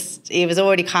is just, he was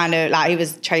already kind of like, he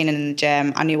was training in the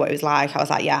gym. I knew what it was like. I was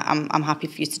like, yeah, I'm happy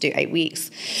for you to do 8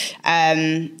 weeks.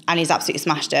 And he's absolutely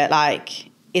smashed it. Like,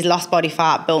 he's lost body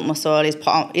fat, built muscle, he's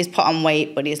put on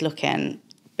weight, but he's looking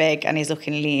big and he's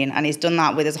looking lean, and he's done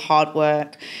that with his hard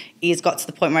work. He's got to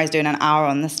the point where he's doing an hour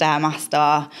on the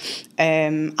Stairmaster.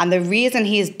 And the reason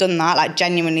he's done that, like,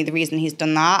 genuinely the reason he's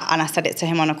done that, and I said it to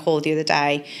him on a call the other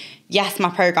day, yes, my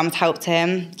program's helped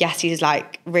him. Yes, he's,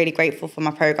 like, really grateful for my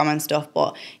program and stuff,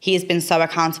 but he's been so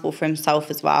accountable for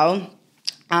himself as well.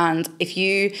 And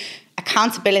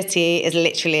accountability is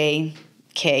literally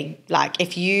key. Like,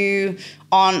 if you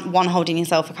aren't holding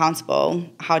yourself accountable,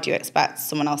 how do you expect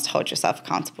someone else to hold yourself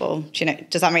accountable? Do you know,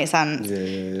 does that make sense?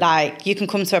 Yeah. Like, you can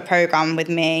come to a program with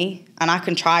me and I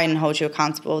can try and hold you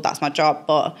accountable. That's my job.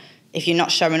 But if you're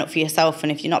not showing up for yourself and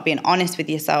if you're not being honest with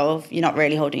yourself, you're not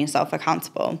really holding yourself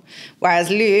accountable. Whereas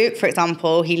Luke, for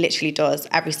example, he literally does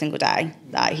every single day.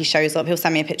 Like, he shows up, he'll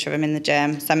send me a picture of him in the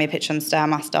gym, send me a picture on the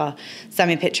Stairmaster, send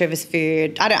me a picture of his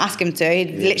food. I don't ask him to, he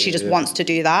literally just wants to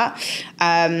do that.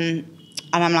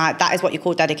 And I'm like, that is what you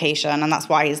call dedication, and that's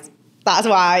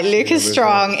why Luke is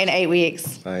strong in 8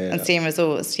 weeks and seeing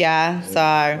results. So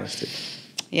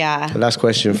yeah. The last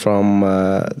question from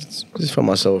this is from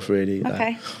myself, really.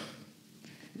 Okay. Like,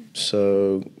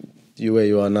 so you where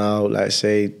you are now, like,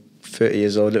 say 30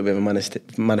 years old, a little bit of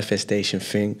a manifestation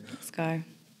thing. Let's go.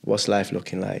 What's life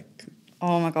looking like?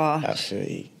 Oh my gosh. At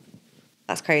 30.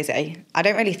 That's crazy. I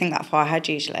don't really think that far ahead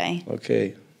usually.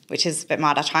 Okay. which is a bit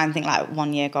mad. I try and think like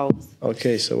 1 year goals.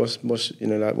 Okay, so what's what's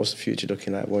the future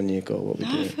looking like? 1 year goal? What we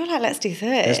doing? I feel like let's do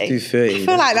 30. Let's do 30. I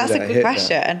feel like that's a good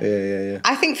question. Yeah.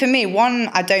 I think for me, one,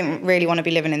 I don't really want to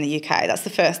be living in the UK. That's the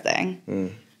first thing.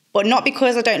 Mm. But not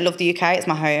because I don't love the UK. It's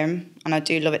my home, and I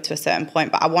do love it to a certain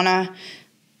point. But I want to.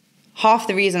 Half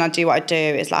the reason I do what I do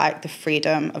is like the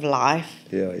freedom of life.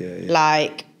 Yeah.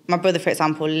 Like my brother, for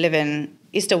example,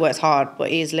 he still works hard, but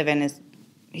he's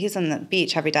on the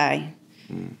beach every day.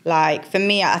 Mm. Like for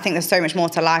me, I think there's so much more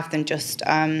to life than just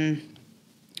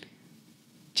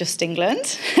England.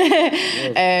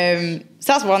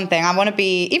 So that's one thing. I want to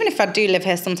be, even if I do live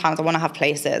here sometimes, I want to have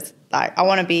places. Like I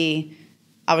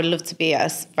would love to be I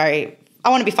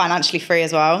want to be financially free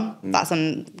as well. Mm. That's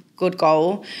a good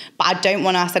goal. But I don't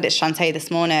want to, I said it to Shantae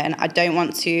this morning, I don't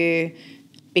want to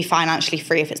be financially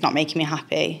free if it's not making me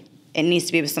happy. It needs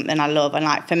to be with something I love. And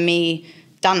like for me,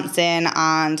 dancing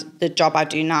and the job I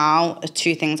do now are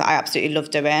two things that I absolutely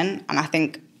love doing. And I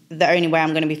think the only way I'm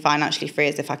going to be financially free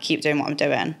is if I keep doing what I'm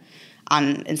doing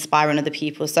and inspiring other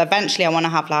people. So eventually I want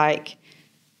to have like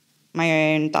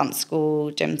my own dance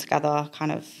school, gym together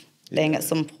kind of thing at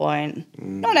some point.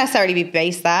 Not necessarily be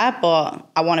based there, but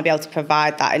I want to be able to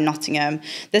provide that in Nottingham.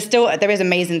 There is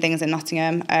amazing things in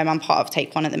Nottingham. I'm part of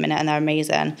Take One at the minute, and they're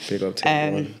amazing. Big up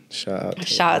Take One.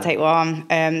 Shout out Take One.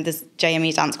 There's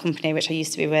JME Dance Company, which I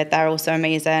used to be with. They're also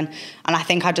amazing. And I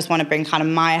think I just want to bring kind of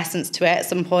my essence to it at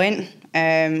some point.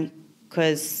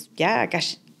 Because, I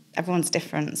guess everyone's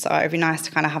different. So it'd be nice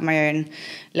to kind of have my own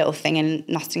little thing in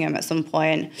Nottingham at some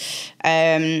point.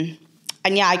 And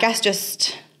I guess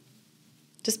just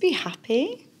be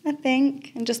happy, I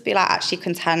think, and just be like actually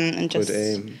content and just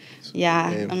good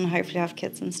aim. And hopefully have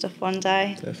kids and stuff one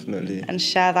day. Definitely. And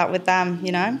share that with them,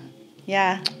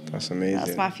 Yeah. That's amazing.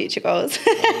 That's my future goals.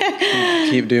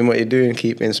 keep doing what you're doing,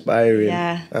 keep inspiring.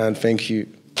 Yeah. And thank you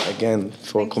again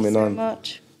for coming on. Thank you so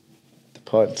much. The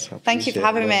pod. Thank you for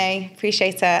having me.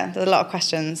 Appreciate it. There's a lot of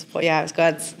questions, but it was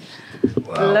good.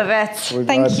 Wow. Love it.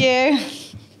 Thank you.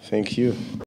 Thank you.